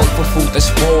 Don't work for food that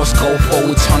spoils, go for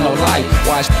eternal life.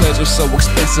 Why is pleasure so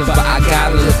expensive, but I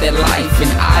gotta live that life.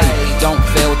 And I don't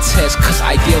fail tests, cause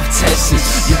I give tests.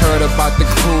 You heard about the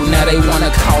crew, now they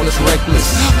wanna call us reckless.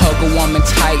 Hug a woman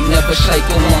tight, never shake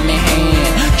a woman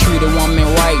hand. Treat a woman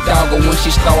right, dog, when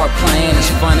she start playing. It's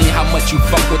funny how much you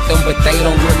fuck with them, but they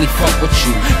don't really fuck with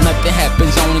you. Nothing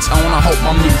happens on its own, I hope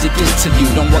my music is to you.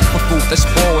 Don't work for food that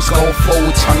spoils, go for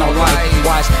eternal life.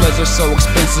 Why is pleasure so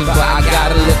expensive, but I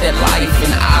gotta live that life.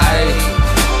 And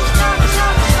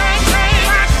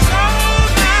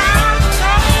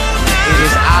it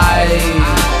is I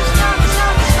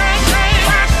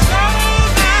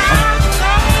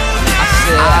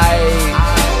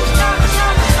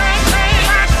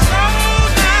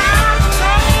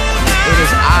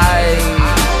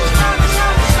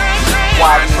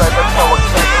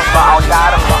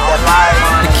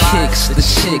the kicks, the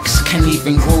chicks can't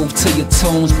even groove to your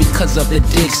tunes because of the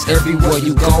dicks. Everywhere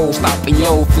you go, stopping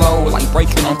your flow like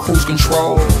breaking on cruise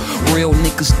control. Real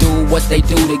niggas do what they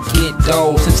do to get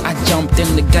dough. Since I jumped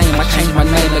in the game, I changed my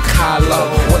name to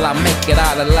Kaloh. Will I make it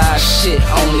out alive? Shit,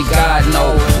 only God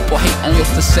knows. People hate on your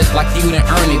success like you didn't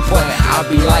earn it, but I'll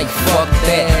be like, fuck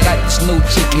that. Got this new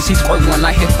chick and she's great when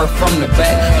I hit her from the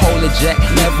back. Hold it, Jack,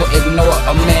 never ignore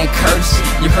a man curse.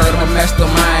 You heard I'm a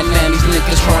mastermind, man, these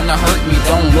niggas trying to hurt me.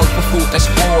 Don't work for food that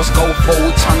spoils, go for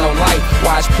eternal life.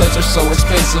 Why is pleasure so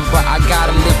expensive, but I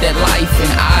gotta live that life.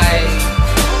 And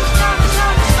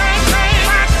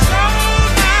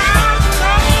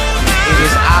it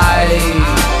is I.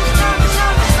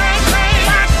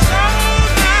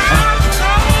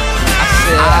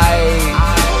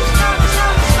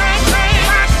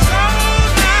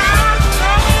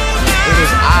 It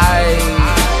is I.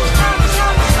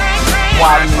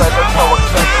 Why is pleasure so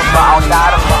expensive, but I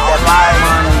gotta live that life.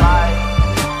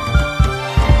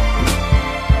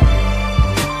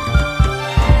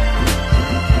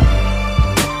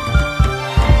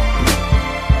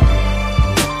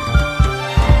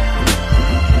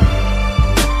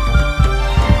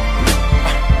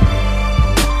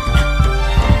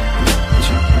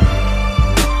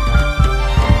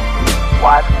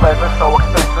 Why is pleasure so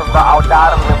expensive, but I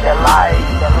gotta live that life,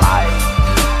 that life.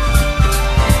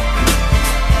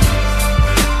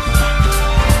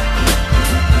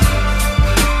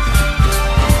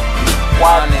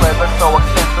 Why is pleasure so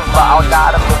expensive, but I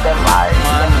gotta live that life,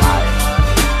 that life.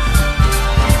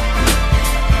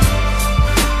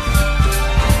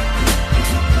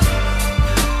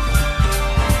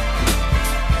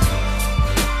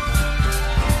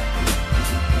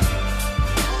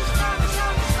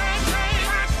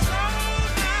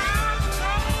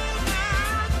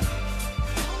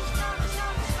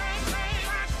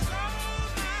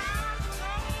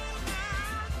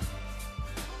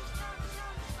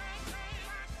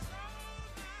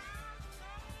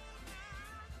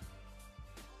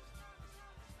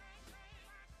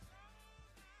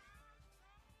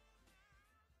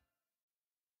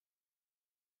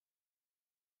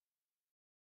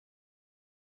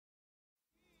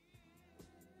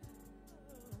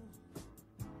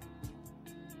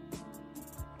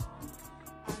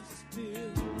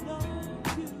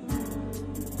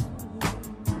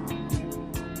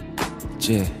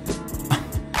 Yeah.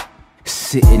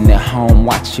 Sitting at home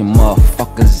watching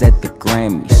motherfuckers at the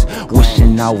Grammys.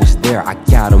 Wishing I was there, I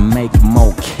gotta make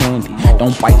more candy.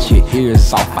 Don't bite your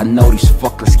ears off, I know these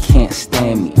fuckers can't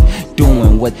stand me.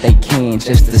 Doing what they can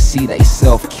just to see they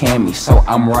self-cam. So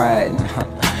I'm riding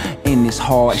in this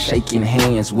hard, shaking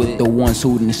hands with the ones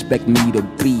who didn't expect me to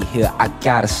be here. I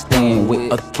gotta stand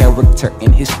with a character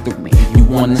in history. You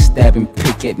wanna stab and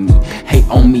pick at me, hate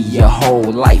on me your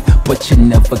whole life, but you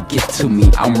never get to me.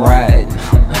 I'm riding.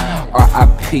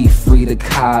 R.I.P. free to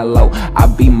Kaloh. I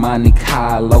be Monty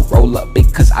Kaloh. Roll up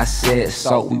because I said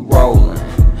so. We rollin'.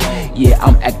 Yeah,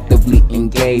 I'm actively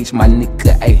engaged. My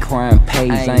nigga ain't crime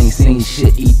pays. I ain't seen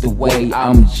shit either way.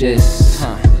 I'm just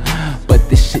but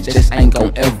this shit just ain't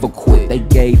gon' ever quit. They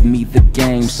gave me the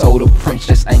game, so the prince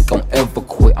just ain't gon' ever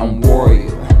quit. I'm royal.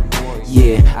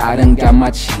 Yeah, I done got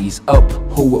my cheese up.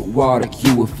 Who would water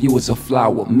you if you was a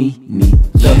flower? Me,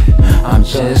 neither. I'm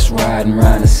just riding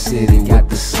around the city with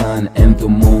the sun and the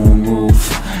moon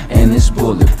roof, and it's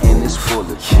bulletproof.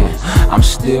 Yeah, I'm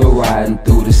still riding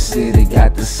through the city,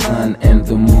 got the sun and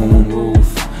the moon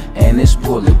roof, and it's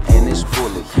bulletproof.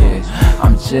 Yeah,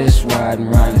 I'm just riding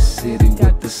around the city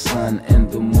with the sun and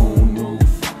the moon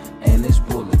roof, and it's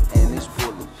bulletproof.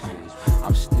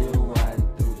 I'm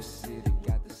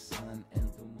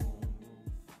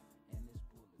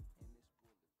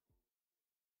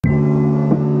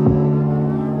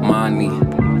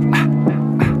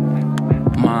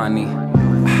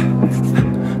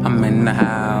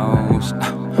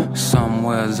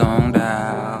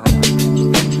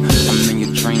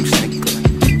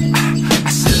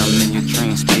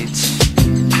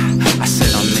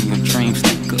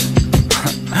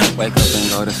Wake up and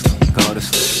go to sleep, go to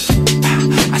sleep.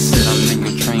 I said I'm in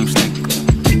your dreams, nigga.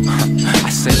 I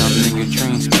said I'm in your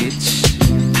dreams, bitch.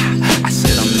 I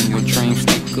said I'm in your dreams,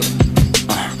 nigga.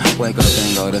 Wake up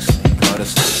and go to sleep, go to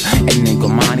sleep. And nigga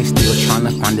Montey still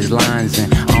tryna find his lines,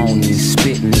 and I don't even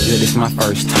spit, nigga, this my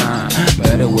first time.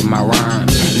 Better with my rhyme,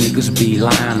 niggas be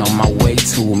lying. On my way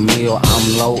to a meal,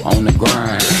 I'm low on the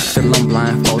grind. Still I'm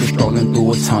blindfolded, strolling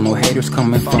through a tunnel. Haters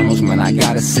coming funnels, man, I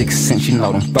got a sixth sense. You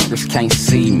know them fuckers can't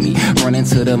see me. Running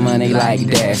to the money like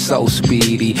that, so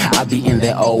speedy. I be in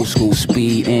that old school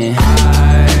speed, and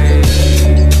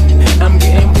I'm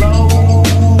getting blow.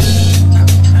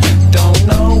 Don't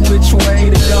know which way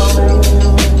to go.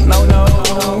 No, no,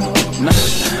 no,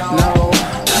 no.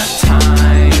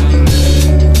 Time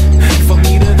for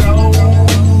me to go.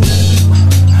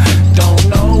 Don't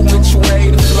know which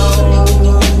way to flow.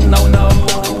 No, no,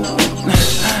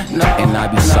 no. And I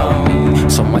be so mean.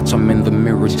 So much I'm in the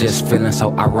mirror, just feeling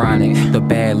so ironic. The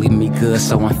bad leave me good,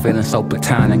 so I'm feeling so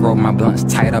platonic. Roll my blunts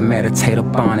tight, I meditate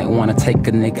upon it. Wanna take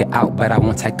a nigga out, but I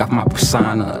won't take off my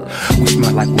persona. We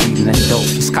smell like weed and that dope.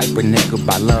 You Skype a nigga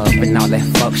by love and all that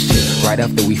fuck shit. Right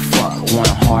after we fuck, one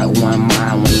heart, one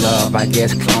mind, one love. I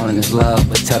guess cloning is love,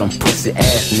 but tell them pussy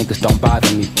ass niggas don't bother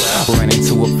me. Ran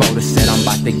into a voter, said I'm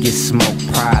about to get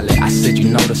smoked probably. I said you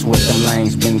notice what them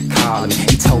lanes been calling me.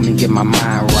 He told me get my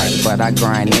mind right, but I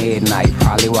grind at night.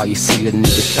 Probably why you see the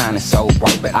nigga shining so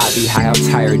bright, but I be high, I'm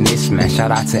tired in this, man.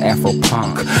 Shout out to Afro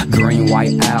Punk. Green,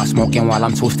 white owl, smoking while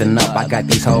I'm twisting up. I got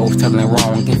these hoes telling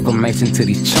wrong information to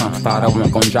these chumps. Thought I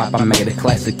wasn't gon' drop, I made a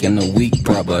classic in a week,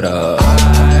 bro, but